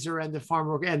Caesar and the farm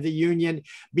worker and the union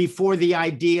before the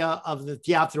idea of the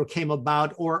teatro came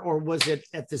about? Or was it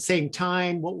at the same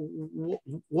time?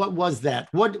 What was that?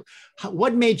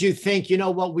 What made you think, you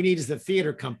know, what we need is a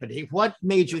theater company? What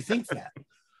made you think that?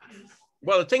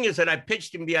 Well, the thing is that I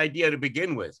pitched him the idea to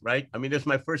begin with, right? I mean, this is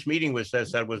my first meeting with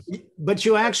Cesar. But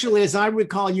you actually, as I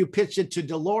recall, you pitched it to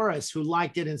Dolores, who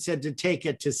liked it and said to take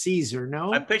it to Caesar,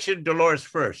 no? I pitched it to Dolores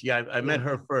first. Yeah, I met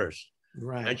her first.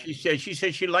 Right. And she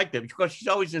said she liked it because she's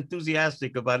always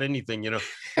enthusiastic about anything, you know.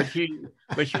 But she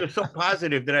was so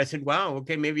positive that I said, wow,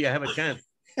 okay, maybe I have a chance.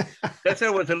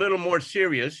 Cesar was a little more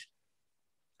serious.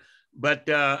 But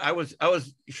I was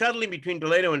shuttling between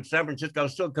Delano and San Francisco. I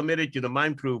was still committed to the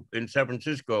mime troupe in San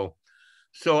Francisco.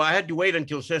 So I had to wait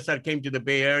until Cesar came to the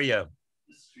Bay Area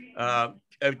a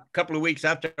couple of weeks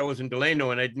after I was in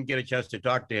Delano, and I didn't get a chance to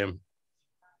talk to him.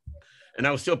 And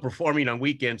I was still performing on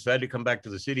weekends, so I had to come back to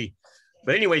the city.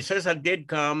 But anyway, Cesar did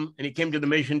come, and he came to the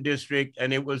Mission District,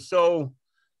 and he was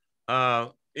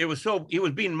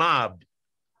being mobbed.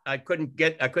 I couldn't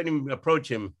even approach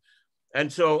him. And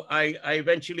so I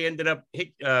eventually ended up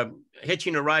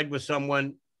hitching a ride with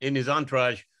someone in his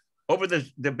entourage over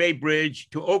the Bay Bridge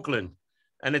to Oakland.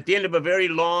 And at the end of a very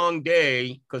long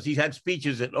day, because he had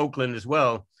speeches at Oakland as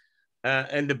well,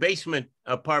 and the basement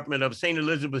apartment of St.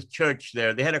 Elizabeth Church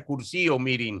there, they had a cursillo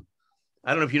meeting.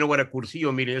 I don't know if you know what a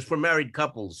cursillo meeting is, for married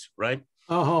couples, right?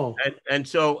 Oh. And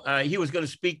so he was going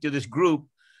to speak to this group.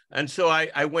 And so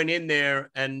I went in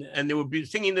there, and they would be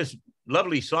singing this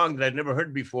lovely song that I'd never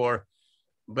heard before.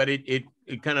 But it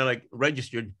kind of like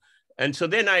registered. And so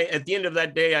then at the end of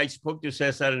that day, I spoke to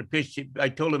Cesar and pitched. I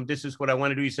told him, this is what I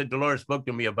want to do. He said, Dolores spoke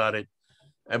to me about it.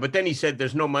 But then he said,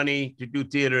 there's no money to do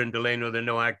theater in Delano. There are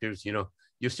no actors, you know,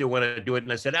 you still want to do it.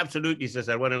 And I said, absolutely. He says,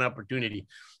 I want an opportunity.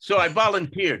 So I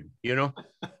volunteered, you know.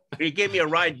 He gave me a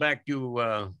ride back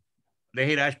to the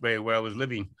Haight-Ashbury where I was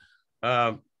living.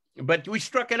 But we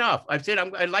struck it off. I said,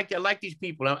 I like these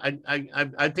people.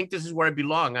 I think this is where I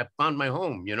belong. I found my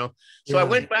home, you know. So I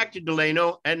went back to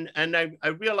Delano, and I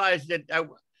realized that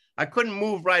I couldn't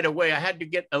move right away. I had to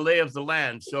get a lay of the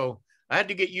land. So I had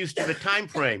to get used to the time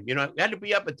frame. You know, I had to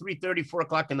be up at 3:30, 4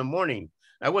 o'clock in the morning.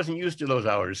 I wasn't used to those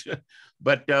hours.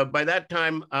 But by that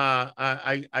time,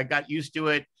 I got used to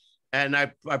it, and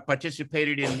I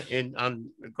participated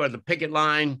on the picket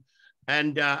line.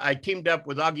 And I teamed up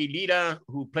with Augie Lira,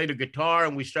 who played a guitar,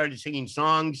 and we started singing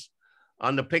songs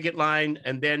on the picket line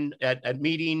and then at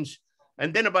meetings.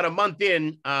 And then about a month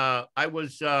in, I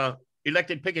was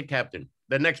elected picket captain,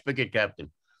 the next picket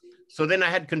captain. So then I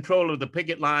had control of the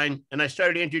picket line, and I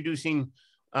started introducing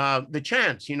the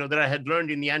chants, you know, that I had learned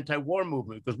in the anti-war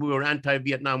movement, because we were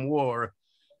anti-Vietnam War.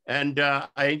 And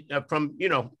from, you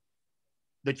know,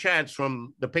 the chants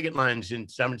from the picket lines in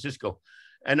San Francisco.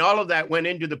 And all of that went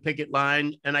into the picket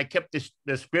line, and I kept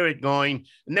the spirit going.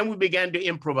 And then we began to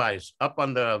improvise up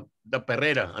on the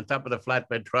Perrera, on top of the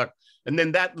flatbed truck. And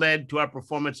then that led to our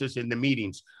performances in the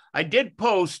meetings. I did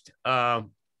post an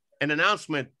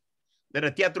announcement that a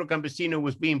Teatro Campesino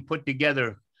was being put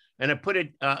together. and I put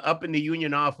it up in the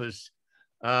union office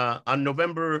on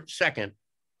November 2nd,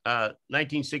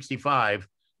 1965,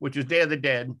 which was Day of the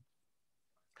Dead.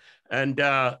 And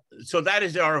so that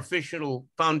is our official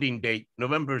founding date,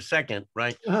 November 2nd,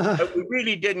 right? But we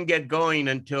really didn't get going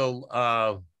until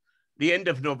the end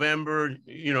of November,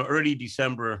 early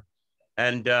December.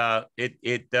 And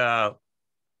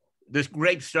this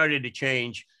grape started to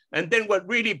change. And then what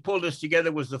really pulled us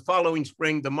together was the following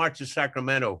spring, the March to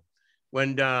Sacramento,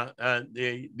 when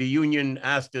the union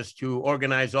asked us to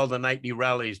organize all the nightly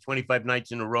rallies, 25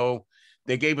 nights in a row.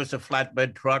 They gave us a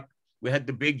flatbed truck. We had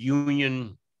the big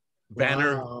union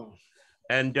banner. Wow.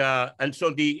 And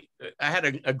so I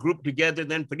had a group together,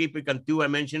 then Felipe Cantu, I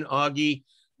mentioned, Augie.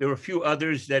 There were a few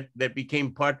others that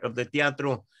became part of the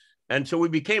teatro. And so we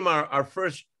became our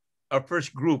first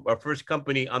group, our first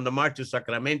company on the March to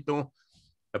Sacramento,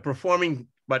 performing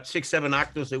about 6-7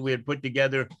 actos that we had put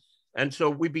together. And so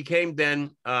we became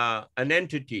then an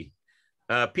entity.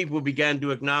 People began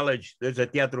to acknowledge there's a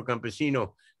Teatro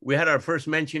Campesino. We had our first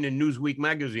mention in Newsweek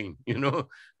magazine.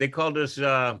 They called us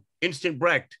Instant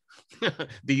Brecht,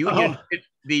 the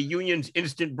union's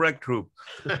Instant Brecht troupe.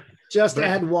 Just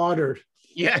add water.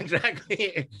 Yeah,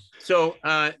 exactly. So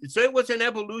it was an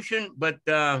evolution, but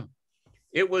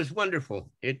it was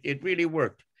wonderful. It really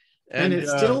worked. And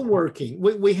it's still working.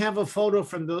 We have a photo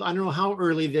from I don't know how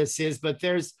early this is, but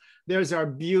there's our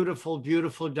beautiful,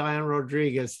 beautiful Diane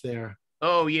Rodriguez there.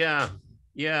 Oh, yeah.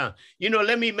 Yeah.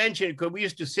 Let me mention, because we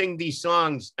used to sing these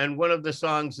songs, and one of the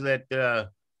songs that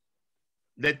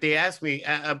they asked me,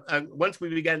 once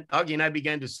Augie and I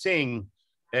began to sing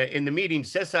in the meeting,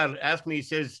 Cesar asked me,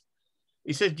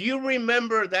 he says, do you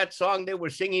remember that song they were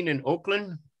singing in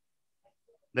Oakland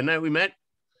the night we met?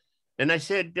 And I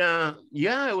said,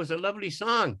 yeah, it was a lovely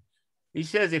song. He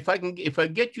says, if I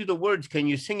get you the words, can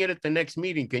you sing it at the next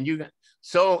meeting? Can you?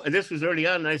 So this was early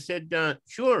on. And I said,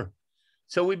 sure.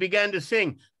 So we began to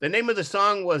sing. The name of the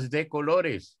song was De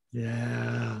Colores.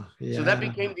 Yeah. So that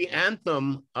became the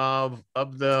anthem of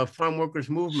the farm workers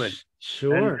movement.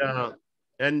 Sure.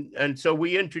 And so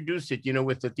we introduced it,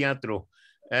 with the teatro.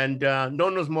 And no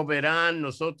nos moverán,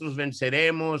 nosotros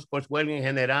venceremos, pues huelga en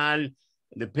general,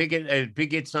 the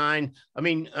picket sign. I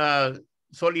mean,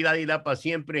 solidaridad para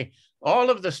siempre. All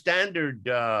of the standard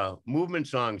movement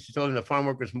songs still in the farm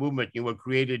workers movement, were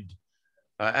created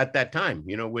at that time,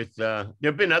 with, there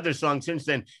have been other songs since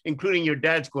then, including your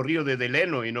dad's Corrido de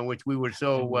Deleno, which we were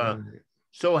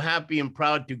so happy and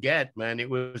proud to get, man. It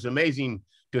was amazing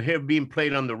to hear being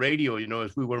played on the radio,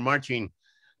 as we were marching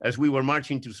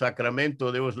to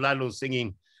Sacramento. There was Lalo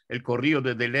singing El Corrido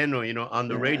de Deleno, on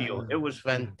the radio. It was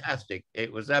fantastic.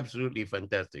 It was absolutely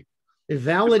fantastic. It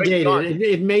validated.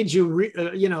 It made you,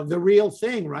 the real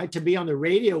thing, right? To be on the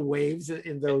radio waves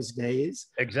in those days.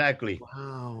 Exactly.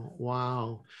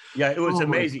 Wow. Yeah, it was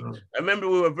amazing. I remember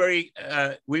we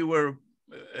were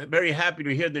very happy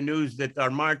to hear the news that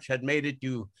our march had made it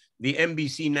to the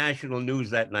NBC national news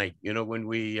that night. When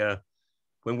we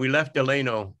left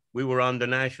Delano, we were on the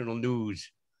national news,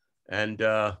 and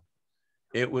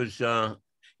it was,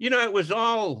 it was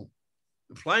all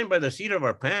flying by the seat of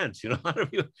our pants.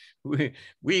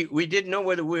 We didn't know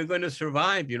whether we were going to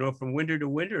survive, from winter to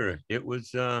winter. It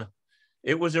was a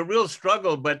real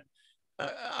struggle, but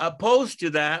opposed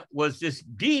to that was this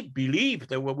deep belief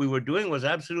that what we were doing was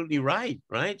absolutely right.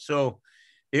 So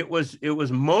it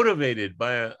was motivated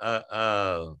by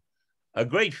a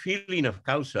great feeling of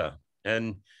causa,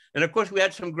 and of course we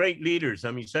had some great leaders.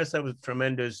 I mean, Cesar was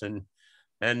tremendous, and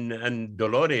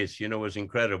Dolores, was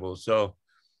incredible. So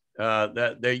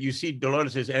that you see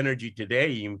Dolores' energy today,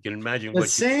 you can imagine the what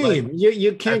same. Like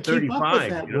you can't keep up with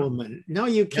that woman. No,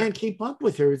 you can't keep up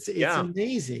with her. It's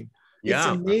amazing. It's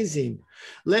amazing.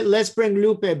 Let's bring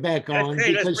Lupe back on,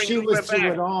 because she was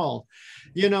through it all.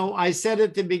 I said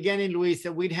at the beginning, Luis,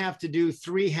 that we'd have to do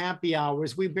 3 happy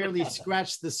hours. We barely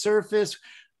scratched the surface.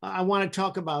 I want to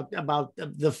talk about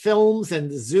the films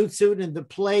and the Zoot Suit and the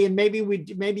play, and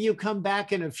maybe you come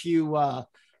back in a few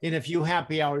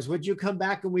happy hours. Would you come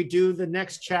back and we do the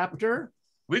next chapter?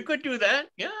 We could do that.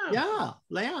 Yeah.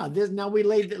 Now we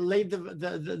laid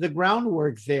the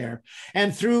groundwork there,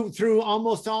 and through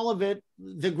almost all of it,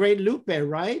 the great Lupe,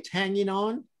 right? Hanging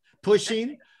on,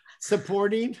 pushing,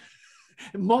 supporting,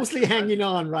 mostly hanging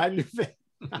on, right, Lupe?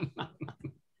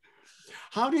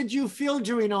 How did you feel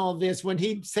during all this when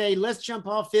he'd say, let's jump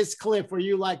off this cliff? Were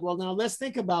you like, well, now let's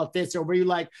think about this? Or were you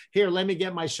like, here, let me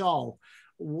get my shawl?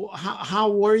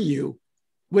 How were you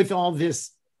with all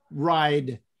this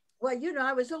ride? Well,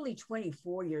 I was only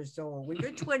 24 years old. When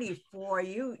you're 24,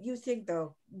 you think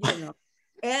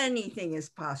anything is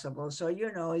possible. So,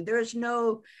 there's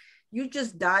no you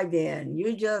just dive in,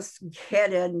 you just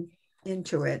head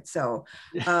into it. So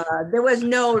there was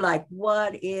no like,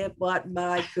 what if, what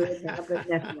might, could happen,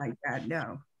 nothing like that.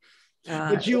 No.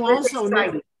 But you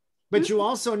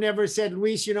also never said,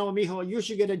 Luis, you know, mijo, you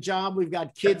should get a job. We've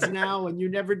got kids now, and you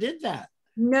never did that.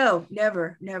 No,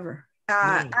 never.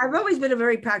 I've always been a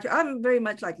very practical. I'm very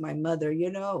much like my mother.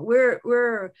 You know,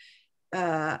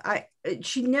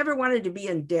 she never wanted to be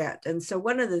in debt, and so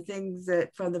one of the things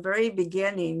that from the very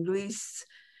beginning, Luis,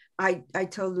 I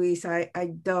told Luis, I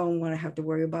don't want to have to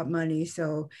worry about money.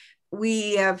 So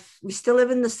we still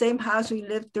live in the same house we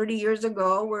lived 30 years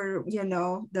ago, where, you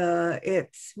know,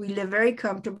 we live very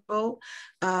comfortable,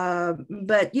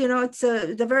 but you know, it's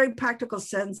the very practical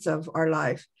sense of our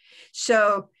life.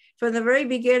 So from the very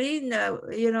beginning,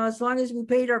 you know, as long as we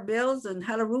paid our bills and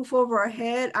had a roof over our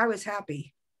head, I was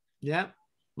happy. Yeah.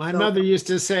 My mother used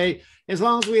to say, as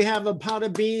long as we have a pot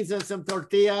of beans and some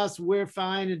tortillas, we're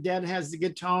fine. And Dad has the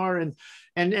guitar.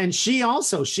 And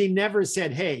she never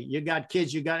said, hey, you got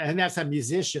kids, and that's a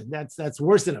musician. That's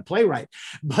worse than a playwright.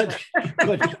 But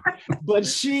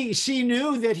she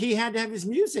knew that he had to have his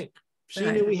music. She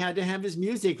knew he had to have his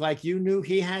music, like you knew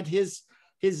he had his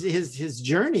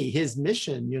journey, his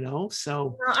mission, you know.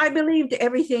 So well, I believed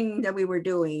everything that we were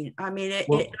doing. I mean,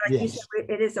 you said,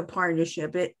 it is a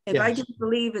partnership. If I didn't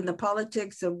believe in the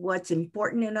politics of what's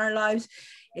important in our lives,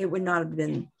 it would not have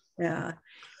been.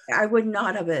 I would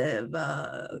not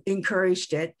have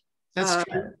encouraged it. That's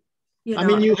true. You know, I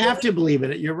mean, you have to believe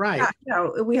in it. You're right.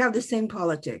 No, we have the same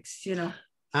politics, you know.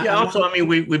 Yeah, also, I mean,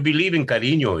 we believe in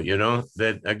cariño, you know,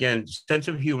 that, again, sense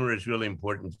of humor is really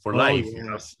important for life. Yes, you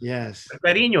know? Yes.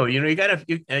 Cariño, you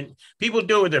know, and people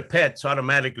do it with their pets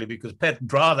automatically because pets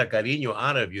draw the cariño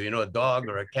out of you, you know, a dog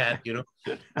or a cat, you know,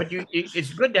 but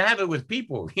it's good to have it with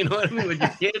people, you know what I mean, with your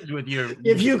kids, with your...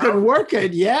 If you can work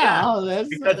it, yeah.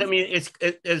 Because, I mean,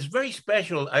 it's very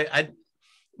special.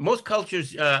 Most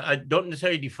cultures don't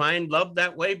necessarily define love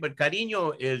that way, but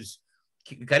cariño is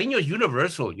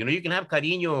universal. You know, you can have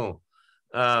cariño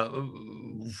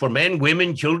for men,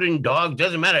 women, children, dogs,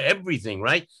 doesn't matter, everything,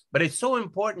 right? But it's so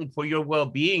important for your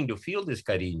well-being to feel this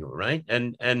cariño, right?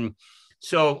 And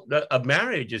so a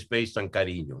marriage is based on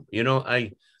cariño. You know,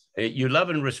 you love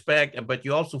and respect, but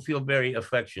you also feel very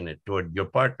affectionate toward your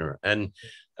partner. And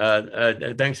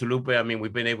thanks to Lupe, I mean,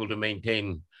 we've been able to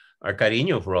maintain our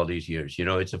cariño for all these years. You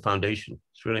know, it's a foundation.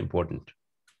 It's really important.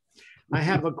 I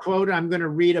have a quote I'm going to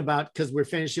read about, because we're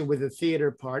finishing with the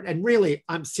theater part. And really,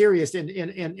 I'm serious.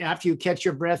 And after you catch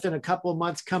your breath in a couple of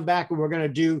months, come back and we're going to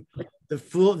do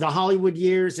the Hollywood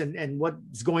years and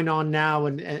what's going on now.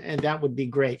 And that would be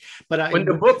great. But when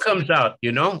the book comes out,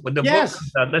 you know, when the book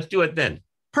comes out, let's do it then.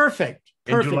 Perfect.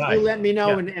 You let me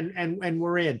know, and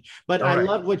we're in. But I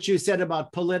love what you said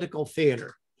about political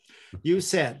theater. You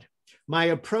said, my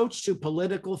approach to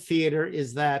political theater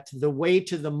is that the way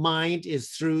to the mind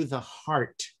is through the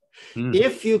heart.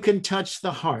 If you can touch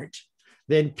the heart,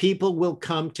 then people will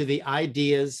come to the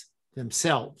ideas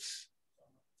themselves.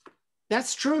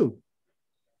 That's true.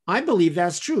 I believe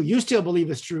that's true. You still believe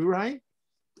it's true, right?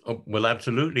 Oh, well,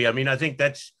 absolutely. I mean, I think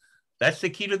that's the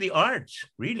key to the arts,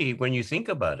 really, when you think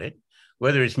about it,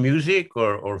 whether it's music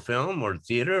or film or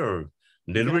theater or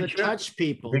literature. You gotta touch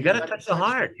people. You got to touch the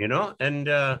heart, you know? And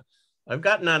I've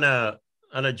gotten on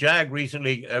a jag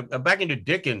recently. I'm back into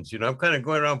Dickens, you know, I'm kind of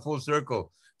going around full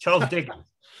circle. Charles Dickens.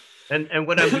 And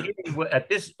when I'm beginning, at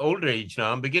this older age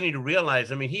now, I'm beginning to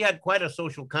realize, I mean, he had quite a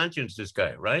social conscience, this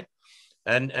guy, right?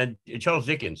 And Charles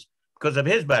Dickens, because of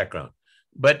his background.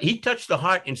 But he touched the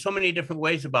heart in so many different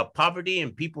ways about poverty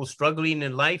and people struggling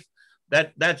in life.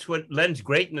 That's what lends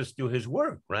greatness to his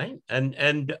work, right?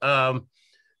 And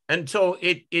so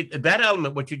that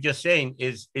element, what you're just saying,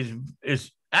 is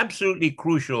absolutely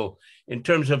crucial in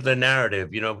terms of the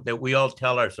narrative, you know, that we all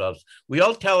tell ourselves. We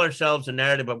all tell ourselves a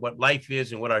narrative of what life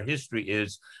is and what our history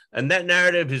is. And that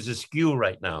narrative is askew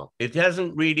right now. It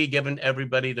hasn't really given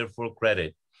everybody their full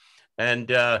credit. And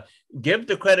give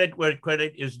the credit where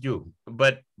credit is due.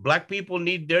 But Black people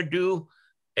need their due.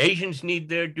 Asians need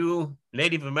their due.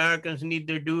 Native Americans need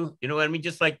their due. You know what I mean?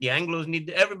 Just like the Anglos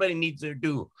everybody needs their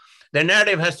due. The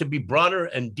narrative has to be broader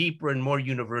and deeper and more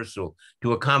universal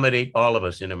to accommodate all of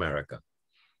us in America.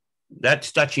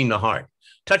 That's touching the heart.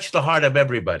 Touch the heart of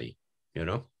everybody, you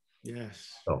know?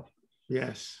 Yes. So.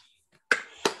 Yes.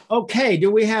 Okay, do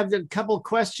we have a couple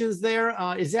questions there?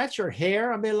 Is that your hair,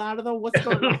 Abelardo? What's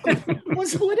going on? What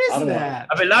is that?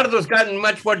 Abelardo's gotten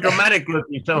much more dramatic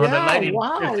looking. So yeah,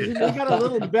 wow, you got a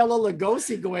little Bela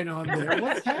Lugosi going on there.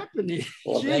 What's happening?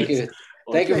 Well, thank you.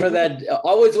 Thank you for that.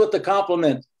 Always with the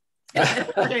compliment.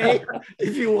 Okay,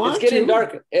 if you want it's getting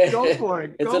darker. Go for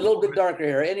it. It's a little bit darker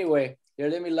here. Anyway, Here,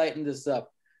 let me lighten this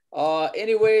up.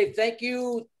 Anyway, thank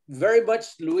you very much,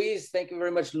 Luis. Thank you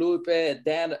very much, Lupe,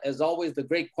 Dan. As always, the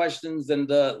great questions and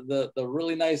the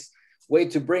really nice way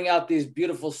to bring out these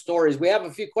beautiful stories. We have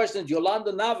a few questions.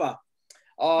 Yolanda Nava.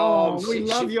 We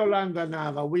love Yolanda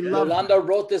Nava. We love Yolanda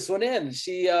wrote this one in.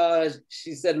 She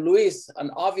said, Luis,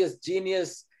 an obvious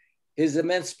genius. His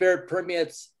immense spirit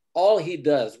permeates all he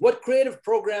does. What creative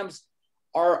programs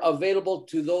are available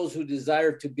to those who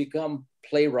desire to become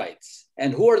playwrights?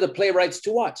 And who are the playwrights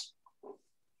to watch?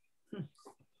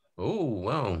 Oh,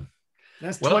 wow.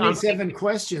 That's 27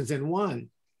 questions in one.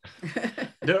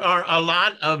 There are a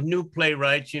lot of new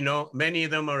playwrights, you know, many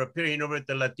of them are appearing over at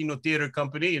the Latino Theater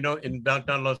Company, you know, in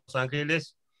downtown Los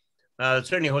Angeles.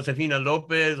 Certainly Josefina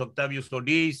Lopez, Octavio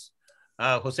Solis,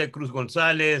 Jose Cruz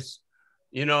Gonzalez.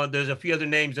 You know, there's a few other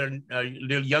names that are a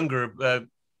little younger.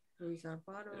 Luis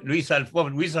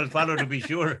Alfaro, to be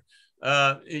sure.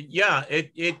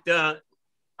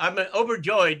 I'm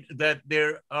overjoyed that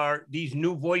there are these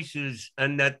new voices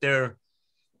and that they're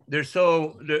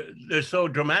so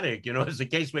dramatic, you know, as the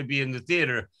case may be in the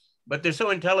theater, but they're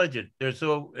so intelligent. They're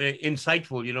so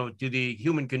insightful, you know, to the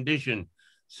human condition.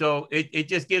 So it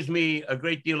just gives me a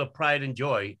great deal of pride and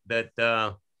joy that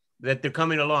they're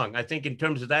coming along. I think in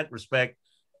terms of that respect,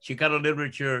 Chicano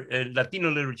literature and Latino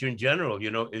literature in general,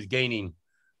 you know, is gaining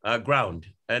ground.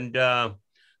 And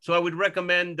so I would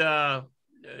recommend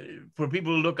for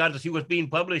people to look out to see what's being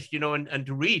published, you know, and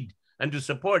to read and to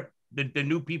support the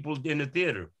new people in the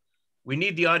theater. We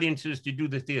need the audiences to do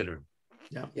the theater.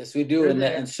 Yeah. Yes, we do.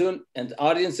 And soon, and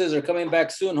audiences are coming back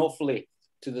soon, hopefully,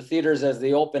 to the theaters as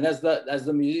they open, as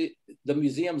the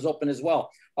museums open as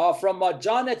well. From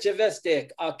John Echeveste,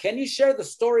 can you share the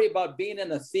story about being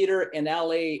in a theater in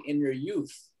LA in your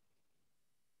youth?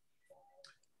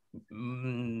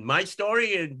 My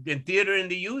story in theater in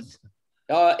the youth?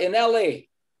 In LA.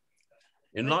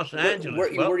 In Los Angeles.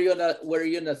 Were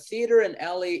you in a theater in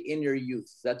LA in your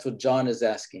youth? That's what John is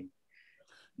asking.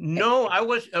 No, I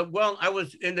was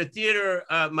in the theater,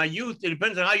 my youth. It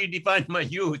depends on how you define my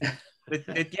youth.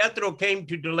 The Teatro came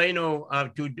to Delano,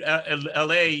 to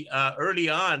LA early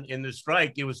on in the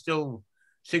strike. It was still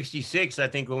 66, I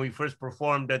think, when we first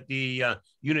performed at the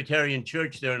Unitarian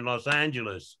Church there in Los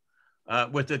Angeles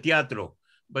with the Teatro.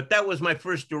 But that was my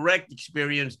first direct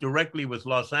experience directly with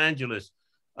Los Angeles.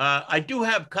 I do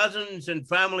have cousins and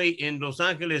family in Los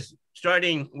Angeles,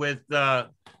 starting with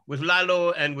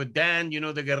Lalo and with Dan, you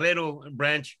know, the Guerrero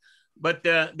branch. But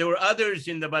there were others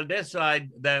in the Valdez side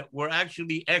that were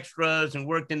actually extras and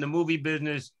worked in the movie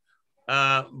business.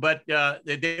 But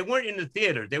they weren't in the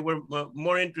theater. They were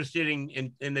more interested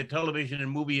in the television and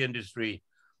movie industry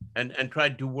and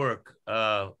tried to work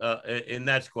in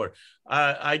that score.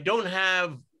 I don't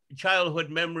have childhood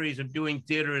memories of doing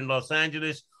theater in Los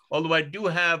Angeles, although I do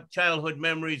have childhood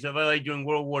memories of LA during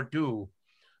World War II.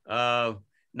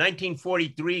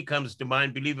 1943 comes to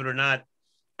mind, believe it or not.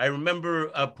 I remember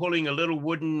pulling a little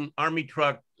wooden army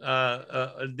truck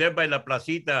there by La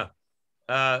Placita.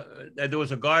 There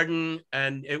was a garden,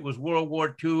 and it was World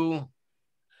War II,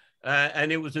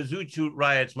 and it was the Zoot Suit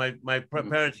riots. My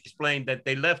parents explained that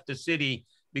they left the city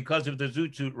because of the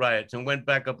Zoot Suit riots and went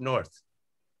back up north.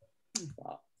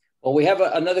 Well, we have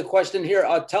another question here.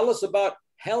 Tell us about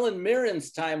Helen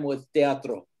Mirren's time with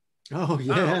Teatro. Oh,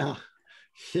 yeah.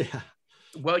 Yeah.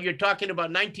 Well, you're talking about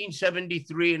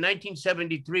 1973. In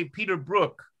 1973, Peter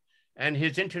Brook and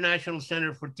his International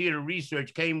Center for Theater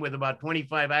Research came with about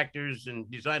 25 actors and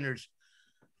designers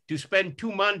to spend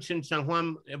 2 months in San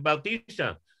Juan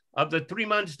Bautista. Of the 3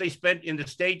 months they spent in the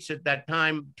States at that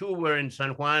time, 2 were in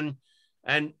San Juan.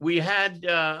 And we had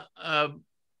a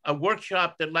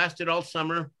workshop that lasted all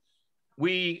summer.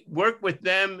 We worked with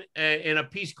them in a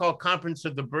piece called Conference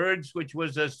of the Birds, which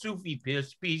was a Sufi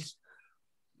piece,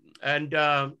 and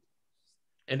an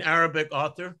Arabic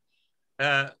author,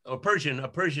 a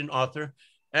Persian author.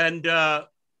 And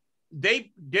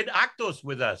they did actos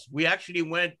with us. We actually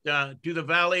went to the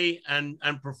Valley and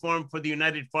performed for the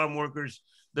United Farm Workers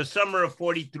the summer of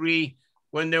 '43,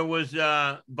 when there was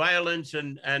violence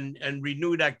and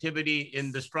renewed activity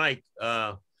in the strike.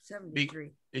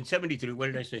 73. In 73, what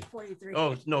did I say? 43.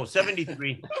 Oh, no,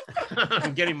 73.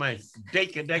 I'm getting my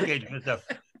decades mixed up.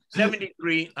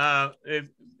 73,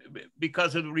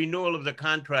 because of the renewal of the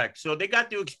contract. So they got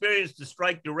to experience the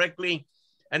strike directly.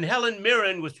 And Helen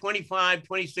Mirren was 25,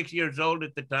 26 years old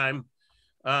at the time.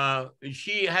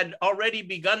 She had already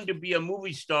begun to be a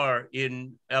movie star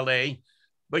in LA,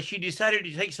 but she decided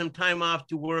to take some time off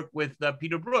to work with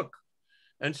Peter Brook.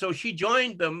 And so she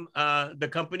joined them, the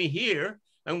company here,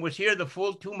 and was here the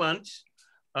full 2 months.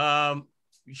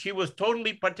 she was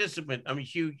totally participant. I mean,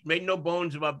 she made no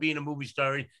bones about being a movie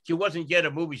star. She wasn't yet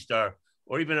a movie star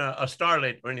or even a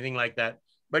starlet or anything like that.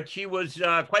 But she was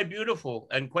quite beautiful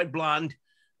and quite blonde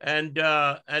and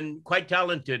quite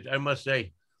talented, I must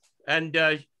say. And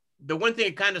the one thing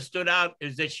that kind of stood out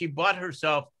is that she bought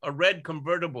herself a red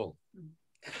convertible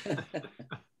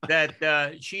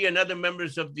that she and other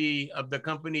members of the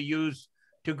company used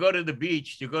to go to the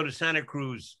beach, to go to Santa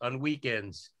Cruz on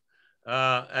weekends.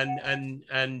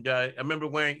 And I remember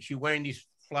wearing these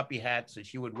floppy hats that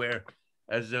she would wear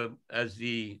as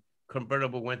the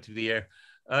convertible went through the air.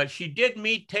 She did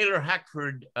meet Taylor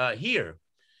Hackford here.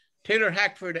 Taylor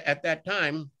Hackford at that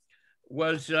time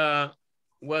was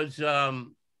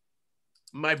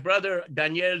my brother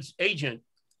Daniel's agent,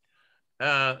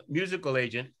 musical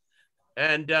agent,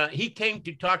 and he came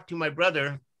to talk to my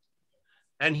brother,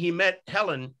 and he met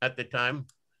Helen at the time,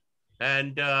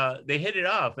 and they hit it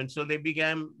off, and so they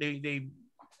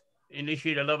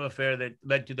initiated a love affair that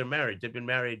led to their marriage. They've been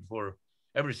married for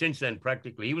ever since then,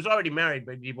 practically. He was already married,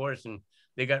 but divorced, and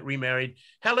they got remarried.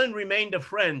 Helen remained a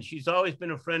friend. She's always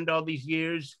been a friend all these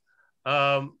years.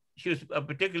 She was a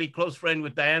particularly close friend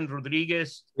with Diane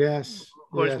Rodriguez. Yes.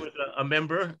 Of course, yes. was a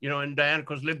member, you know, and Diane, of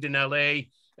course, lived in LA,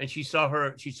 and she saw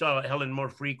Helen more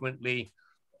frequently.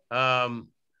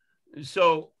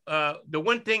 So the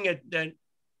one thing that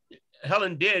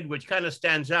Helen did, which kind of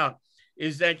stands out,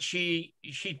 is that she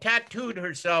tattooed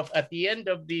herself at the end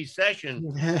of the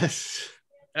session. Yes.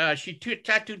 She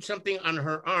tattooed something on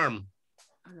her arm,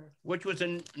 which was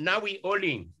a Naui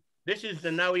Oling. This is the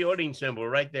Naui Oling symbol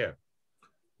right there.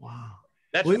 Wow.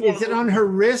 Wait, is it on her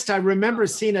wrist? I remember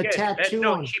seeing a tattoo.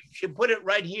 No, she put it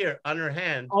right here on her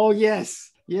hand. Oh,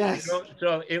 yes. Yes. You know,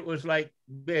 so it was like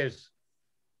this.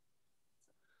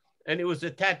 And it was a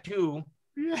tattoo,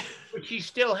 which she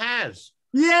still has.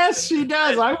 Yes, she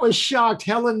does. I was shocked.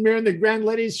 Helen Mirren, the Grand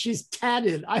Ladies, she's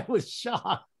tatted. I was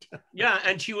shocked. Yeah,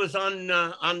 and she was on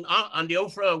the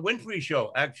Oprah Winfrey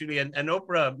show, actually, and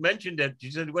Oprah mentioned it. She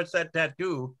said, "What's that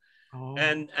tattoo?" Oh.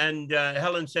 And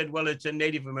Helen said, "Well, it's a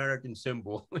Native American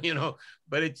symbol, you know,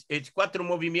 but it's Cuatro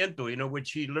Movimiento, you know, which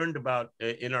she learned about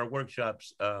in our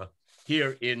workshops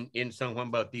here in San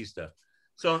Juan Bautista."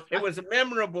 So it was a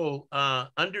memorable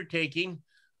undertaking.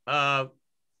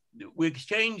 We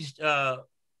exchanged a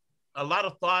lot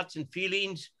of thoughts and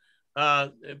feelings.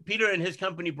 Peter and his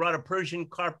company brought a Persian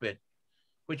carpet,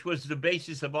 which was the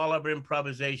basis of all of our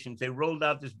improvisations. They rolled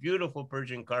out this beautiful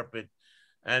Persian carpet,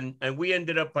 and we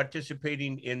ended up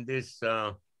participating in this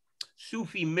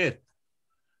Sufi myth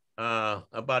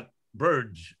about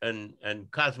birds and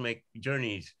cosmic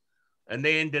journeys. And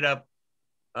they ended up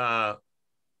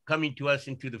coming to us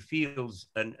into the fields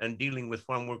and dealing with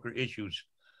farm worker issues.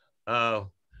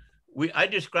 I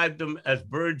described them as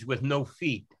birds with no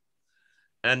feet.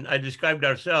 And I described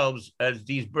ourselves as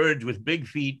these birds with big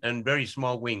feet and very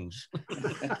small wings.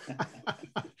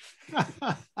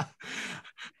 I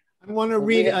want to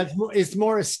read, it's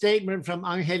more a statement from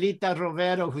Angelita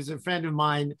Rovero, who's a friend of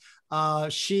mine.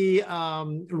 She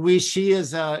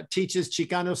teaches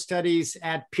Chicano studies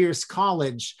at Pierce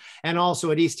College and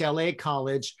also at East LA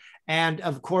College. And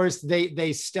of course,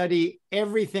 they study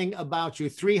everything about you,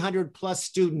 300 plus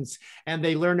students, and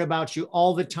they learn about you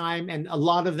all the time. And a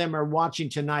lot of them are watching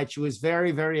tonight. She was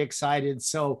very, very excited.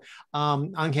 So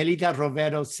Angelita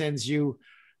Rovero sends you,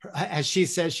 as she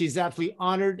says, she's absolutely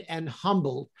honored and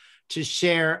humbled to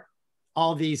share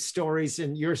all these stories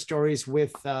and your stories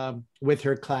with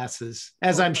her classes,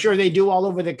 as I'm sure they do all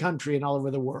over the country and all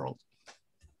over the world.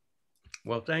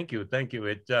 Well, thank you. Thank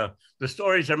you. The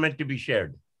stories are meant to be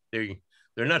shared.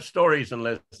 They're not stories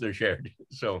unless they're shared.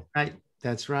 So right,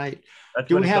 that's right. That's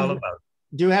what it's all about.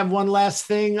 Do you have one last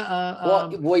thing?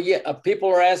 Well, yeah. People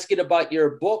are asking about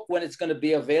your book, when it's going to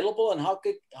be available, and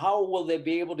how will they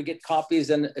be able to get copies,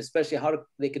 and especially how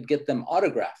they could get them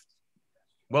autographed.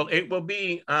 Well, it will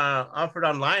be offered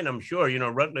online, I'm sure. You know,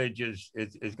 Rutledge is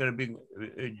going to be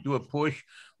do a push.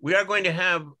 We are going to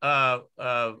have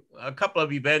a couple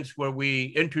of events where we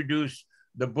introduce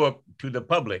the book to the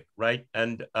public, right?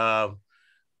 And at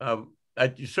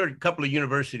a certain couple of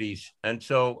universities. And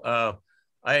so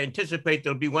I anticipate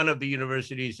there'll be one of the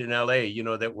universities in LA, you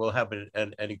know, that will have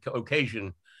an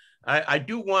occasion. I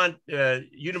do want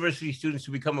university students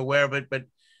to become aware of it, but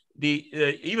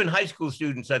even high school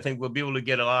students, I think, will be able to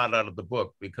get a lot out of the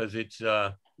book, because it's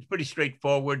pretty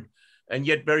straightforward and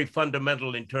yet very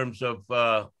fundamental in terms of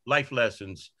life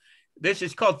lessons. This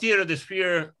is called Theater of the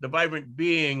Sphere, the Vibrant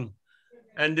Being.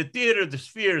 And the theater of the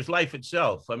sphere is life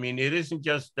itself. I mean, it isn't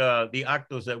just the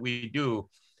actos that we do.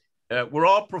 We're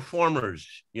all performers,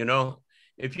 you know.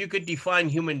 if you could define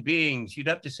human beings, you'd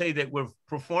have to say that we're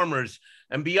performers.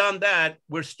 And beyond that,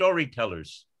 we're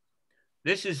storytellers.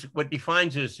 This is what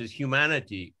defines us as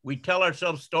humanity. We tell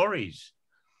ourselves stories.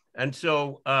 And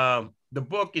so the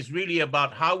book is really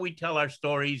about how we tell our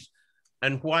stories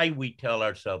and why we tell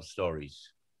ourselves stories.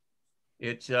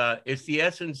 It's the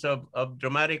essence of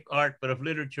dramatic art, but of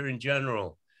literature in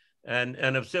general, and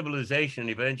of civilization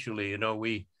eventually. You know,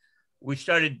 we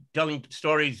started telling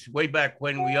stories way back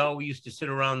when we all used to sit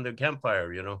around the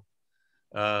campfire, you know.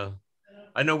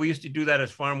 I know we used to do that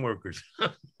as farm workers,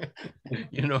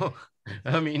 you know.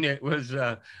 I mean, it was,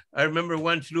 I remember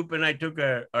once Lupe and I took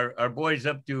our boys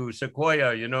up to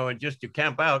Sequoia, you know, and just to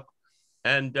camp out.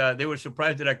 And they were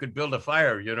surprised that I could build a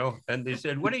fire, you know. And they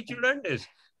said, "Where did you learn this?"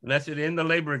 And I said, "In the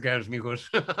labor camps, mijos."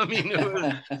 I mean,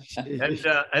 it was,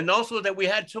 and also that we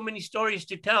had so many stories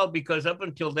to tell, because up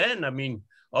until then, I mean,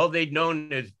 all they'd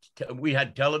known is we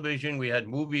had television, we had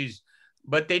movies,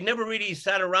 but they never really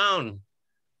sat around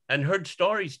and heard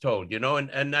stories told, you know.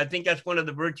 And I think that's one of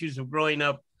the virtues of growing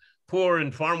up poor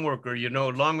and farm worker, you know,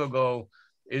 long ago,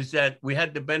 is that we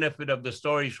had the benefit of the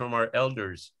stories from our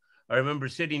elders. I remember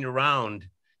sitting around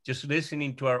just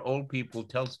listening to our old people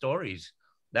tell stories.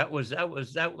 That was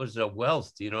a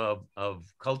wealth, you know, of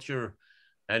culture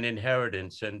and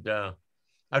inheritance. And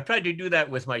I've tried to do that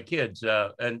with my kids.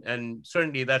 And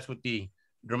certainly that's what the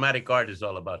dramatic art is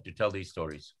all about, to tell these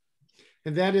stories.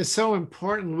 And that is so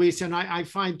important, Luis. And I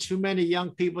find too many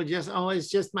young people just, oh, it's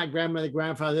just my grandmother,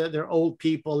 grandfather, they're old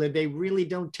people, and they really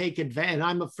don't take advantage. And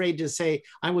I'm afraid to say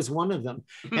I was one of them.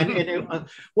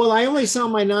 Well, I only saw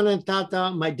my nana and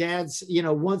tata, my dad's, you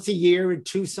know, once a year in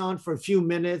Tucson for a few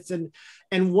minutes. And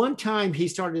one time he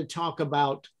started to talk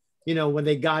about, you know, when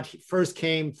they first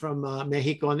came from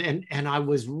Mexico, and I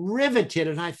was riveted,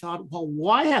 and I thought, well,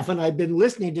 why haven't I been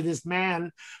listening to this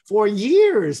man for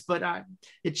years? But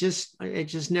it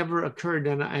just never occurred,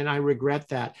 and I regret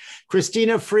that.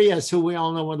 Christina Frias, who we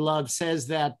all know and love, says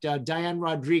that Diane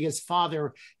Rodriguez's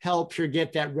father helped her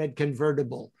get that red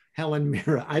convertible. Helen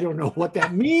Mirra. I don't know what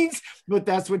that means, but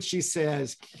that's what she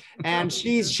says. And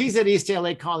she's at East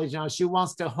LA College now. She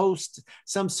wants to host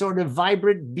some sort of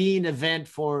vibrant being event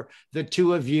for the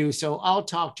two of you. So I'll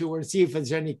talk to her and see if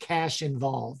there's any cash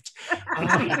involved.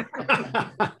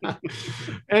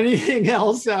 Anything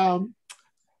else? No,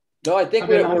 I think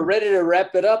we're ready to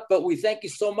wrap it up, but we thank you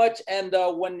so much. And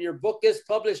when your book is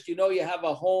published, you know, you have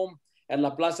a home at La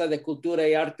Plaza de Cultura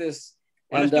y Artes.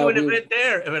 Well, let's do an event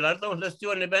there, Everardo. Let's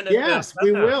do an event. Yes,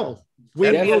 we will.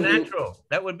 That would be a natural.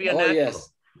 That would be a natural. Yes.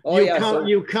 Oh,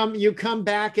 you come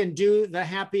back and do the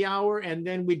happy hour, and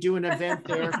then we do an event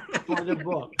there for the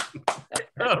book.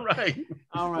 All right.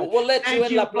 All right. We'll let you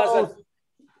in La Plaza.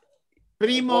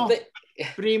 Primo,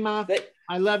 prima,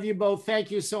 I love you both.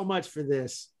 Thank you so much for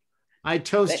this. I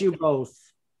toast you both.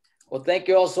 Well, thank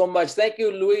you all so much. Thank you,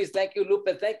 Luis. Thank you,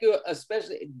 Lupe. Thank you,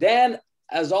 especially Dan.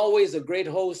 As always, a great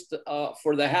host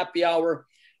for the happy hour.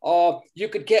 You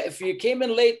could get, if you came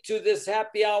in late to this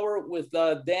happy hour with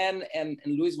Dan and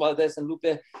Luis Valdez and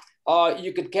Lupe,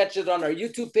 you could catch it on our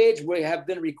YouTube page. We have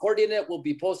been recording it. We'll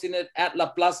be posting it at La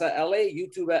Plaza LA,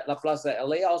 YouTube at La Plaza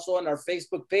LA. Also on our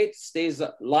Facebook page, stays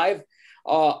live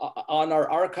on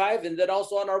our archive, and then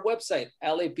also on our website,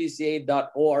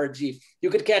 lapca.org. You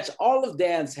could catch all of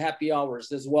Dan's happy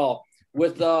hours as well,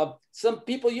 with some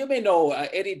people you may know,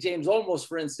 Eddie James Olmos,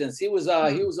 for instance. He was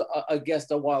a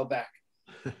guest a while back.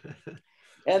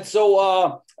 And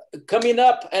so coming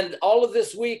up, and all of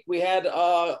this week, we had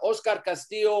Oscar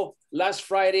Castillo last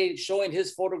Friday showing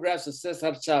his photographs of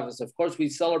Cesar Chavez. Of course, we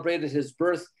celebrated his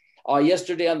birth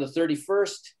yesterday on the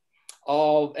 31st.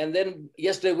 And then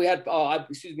yesterday we had,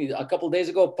 a couple of days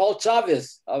ago, Paul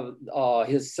Chavez,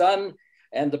 his son,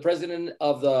 and the president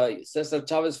of the Cesar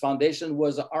Chavez Foundation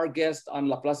was our guest on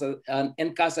La Plaza,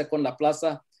 En Casa con La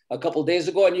Plaza, a couple of days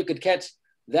ago. And you could catch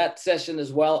that session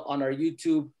as well on our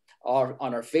YouTube, or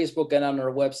on our Facebook, and on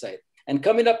our website. And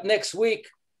coming up next week,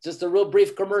 just a real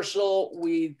brief commercial,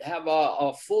 we have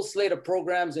a full slate of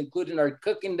programs, including our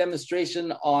cooking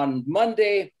demonstration on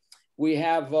Monday. We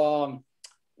have, well,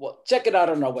 check it out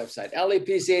on our website,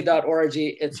 lapca.org.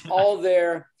 It's all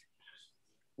there.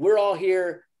 We're all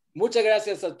here. Muchas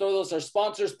gracias a todos our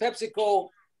sponsors, PepsiCo,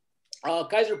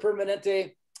 Kaiser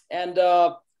Permanente, and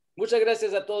muchas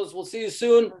gracias a todos. We'll see you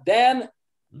soon. Dan,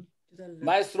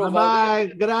 Maestro.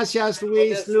 Bye-bye. Gracias,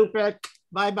 Luis, Lupe.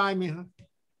 Bye-bye, mijo.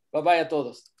 Bye-bye a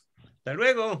todos. Hasta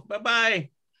luego. Bye-bye.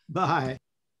 Bye.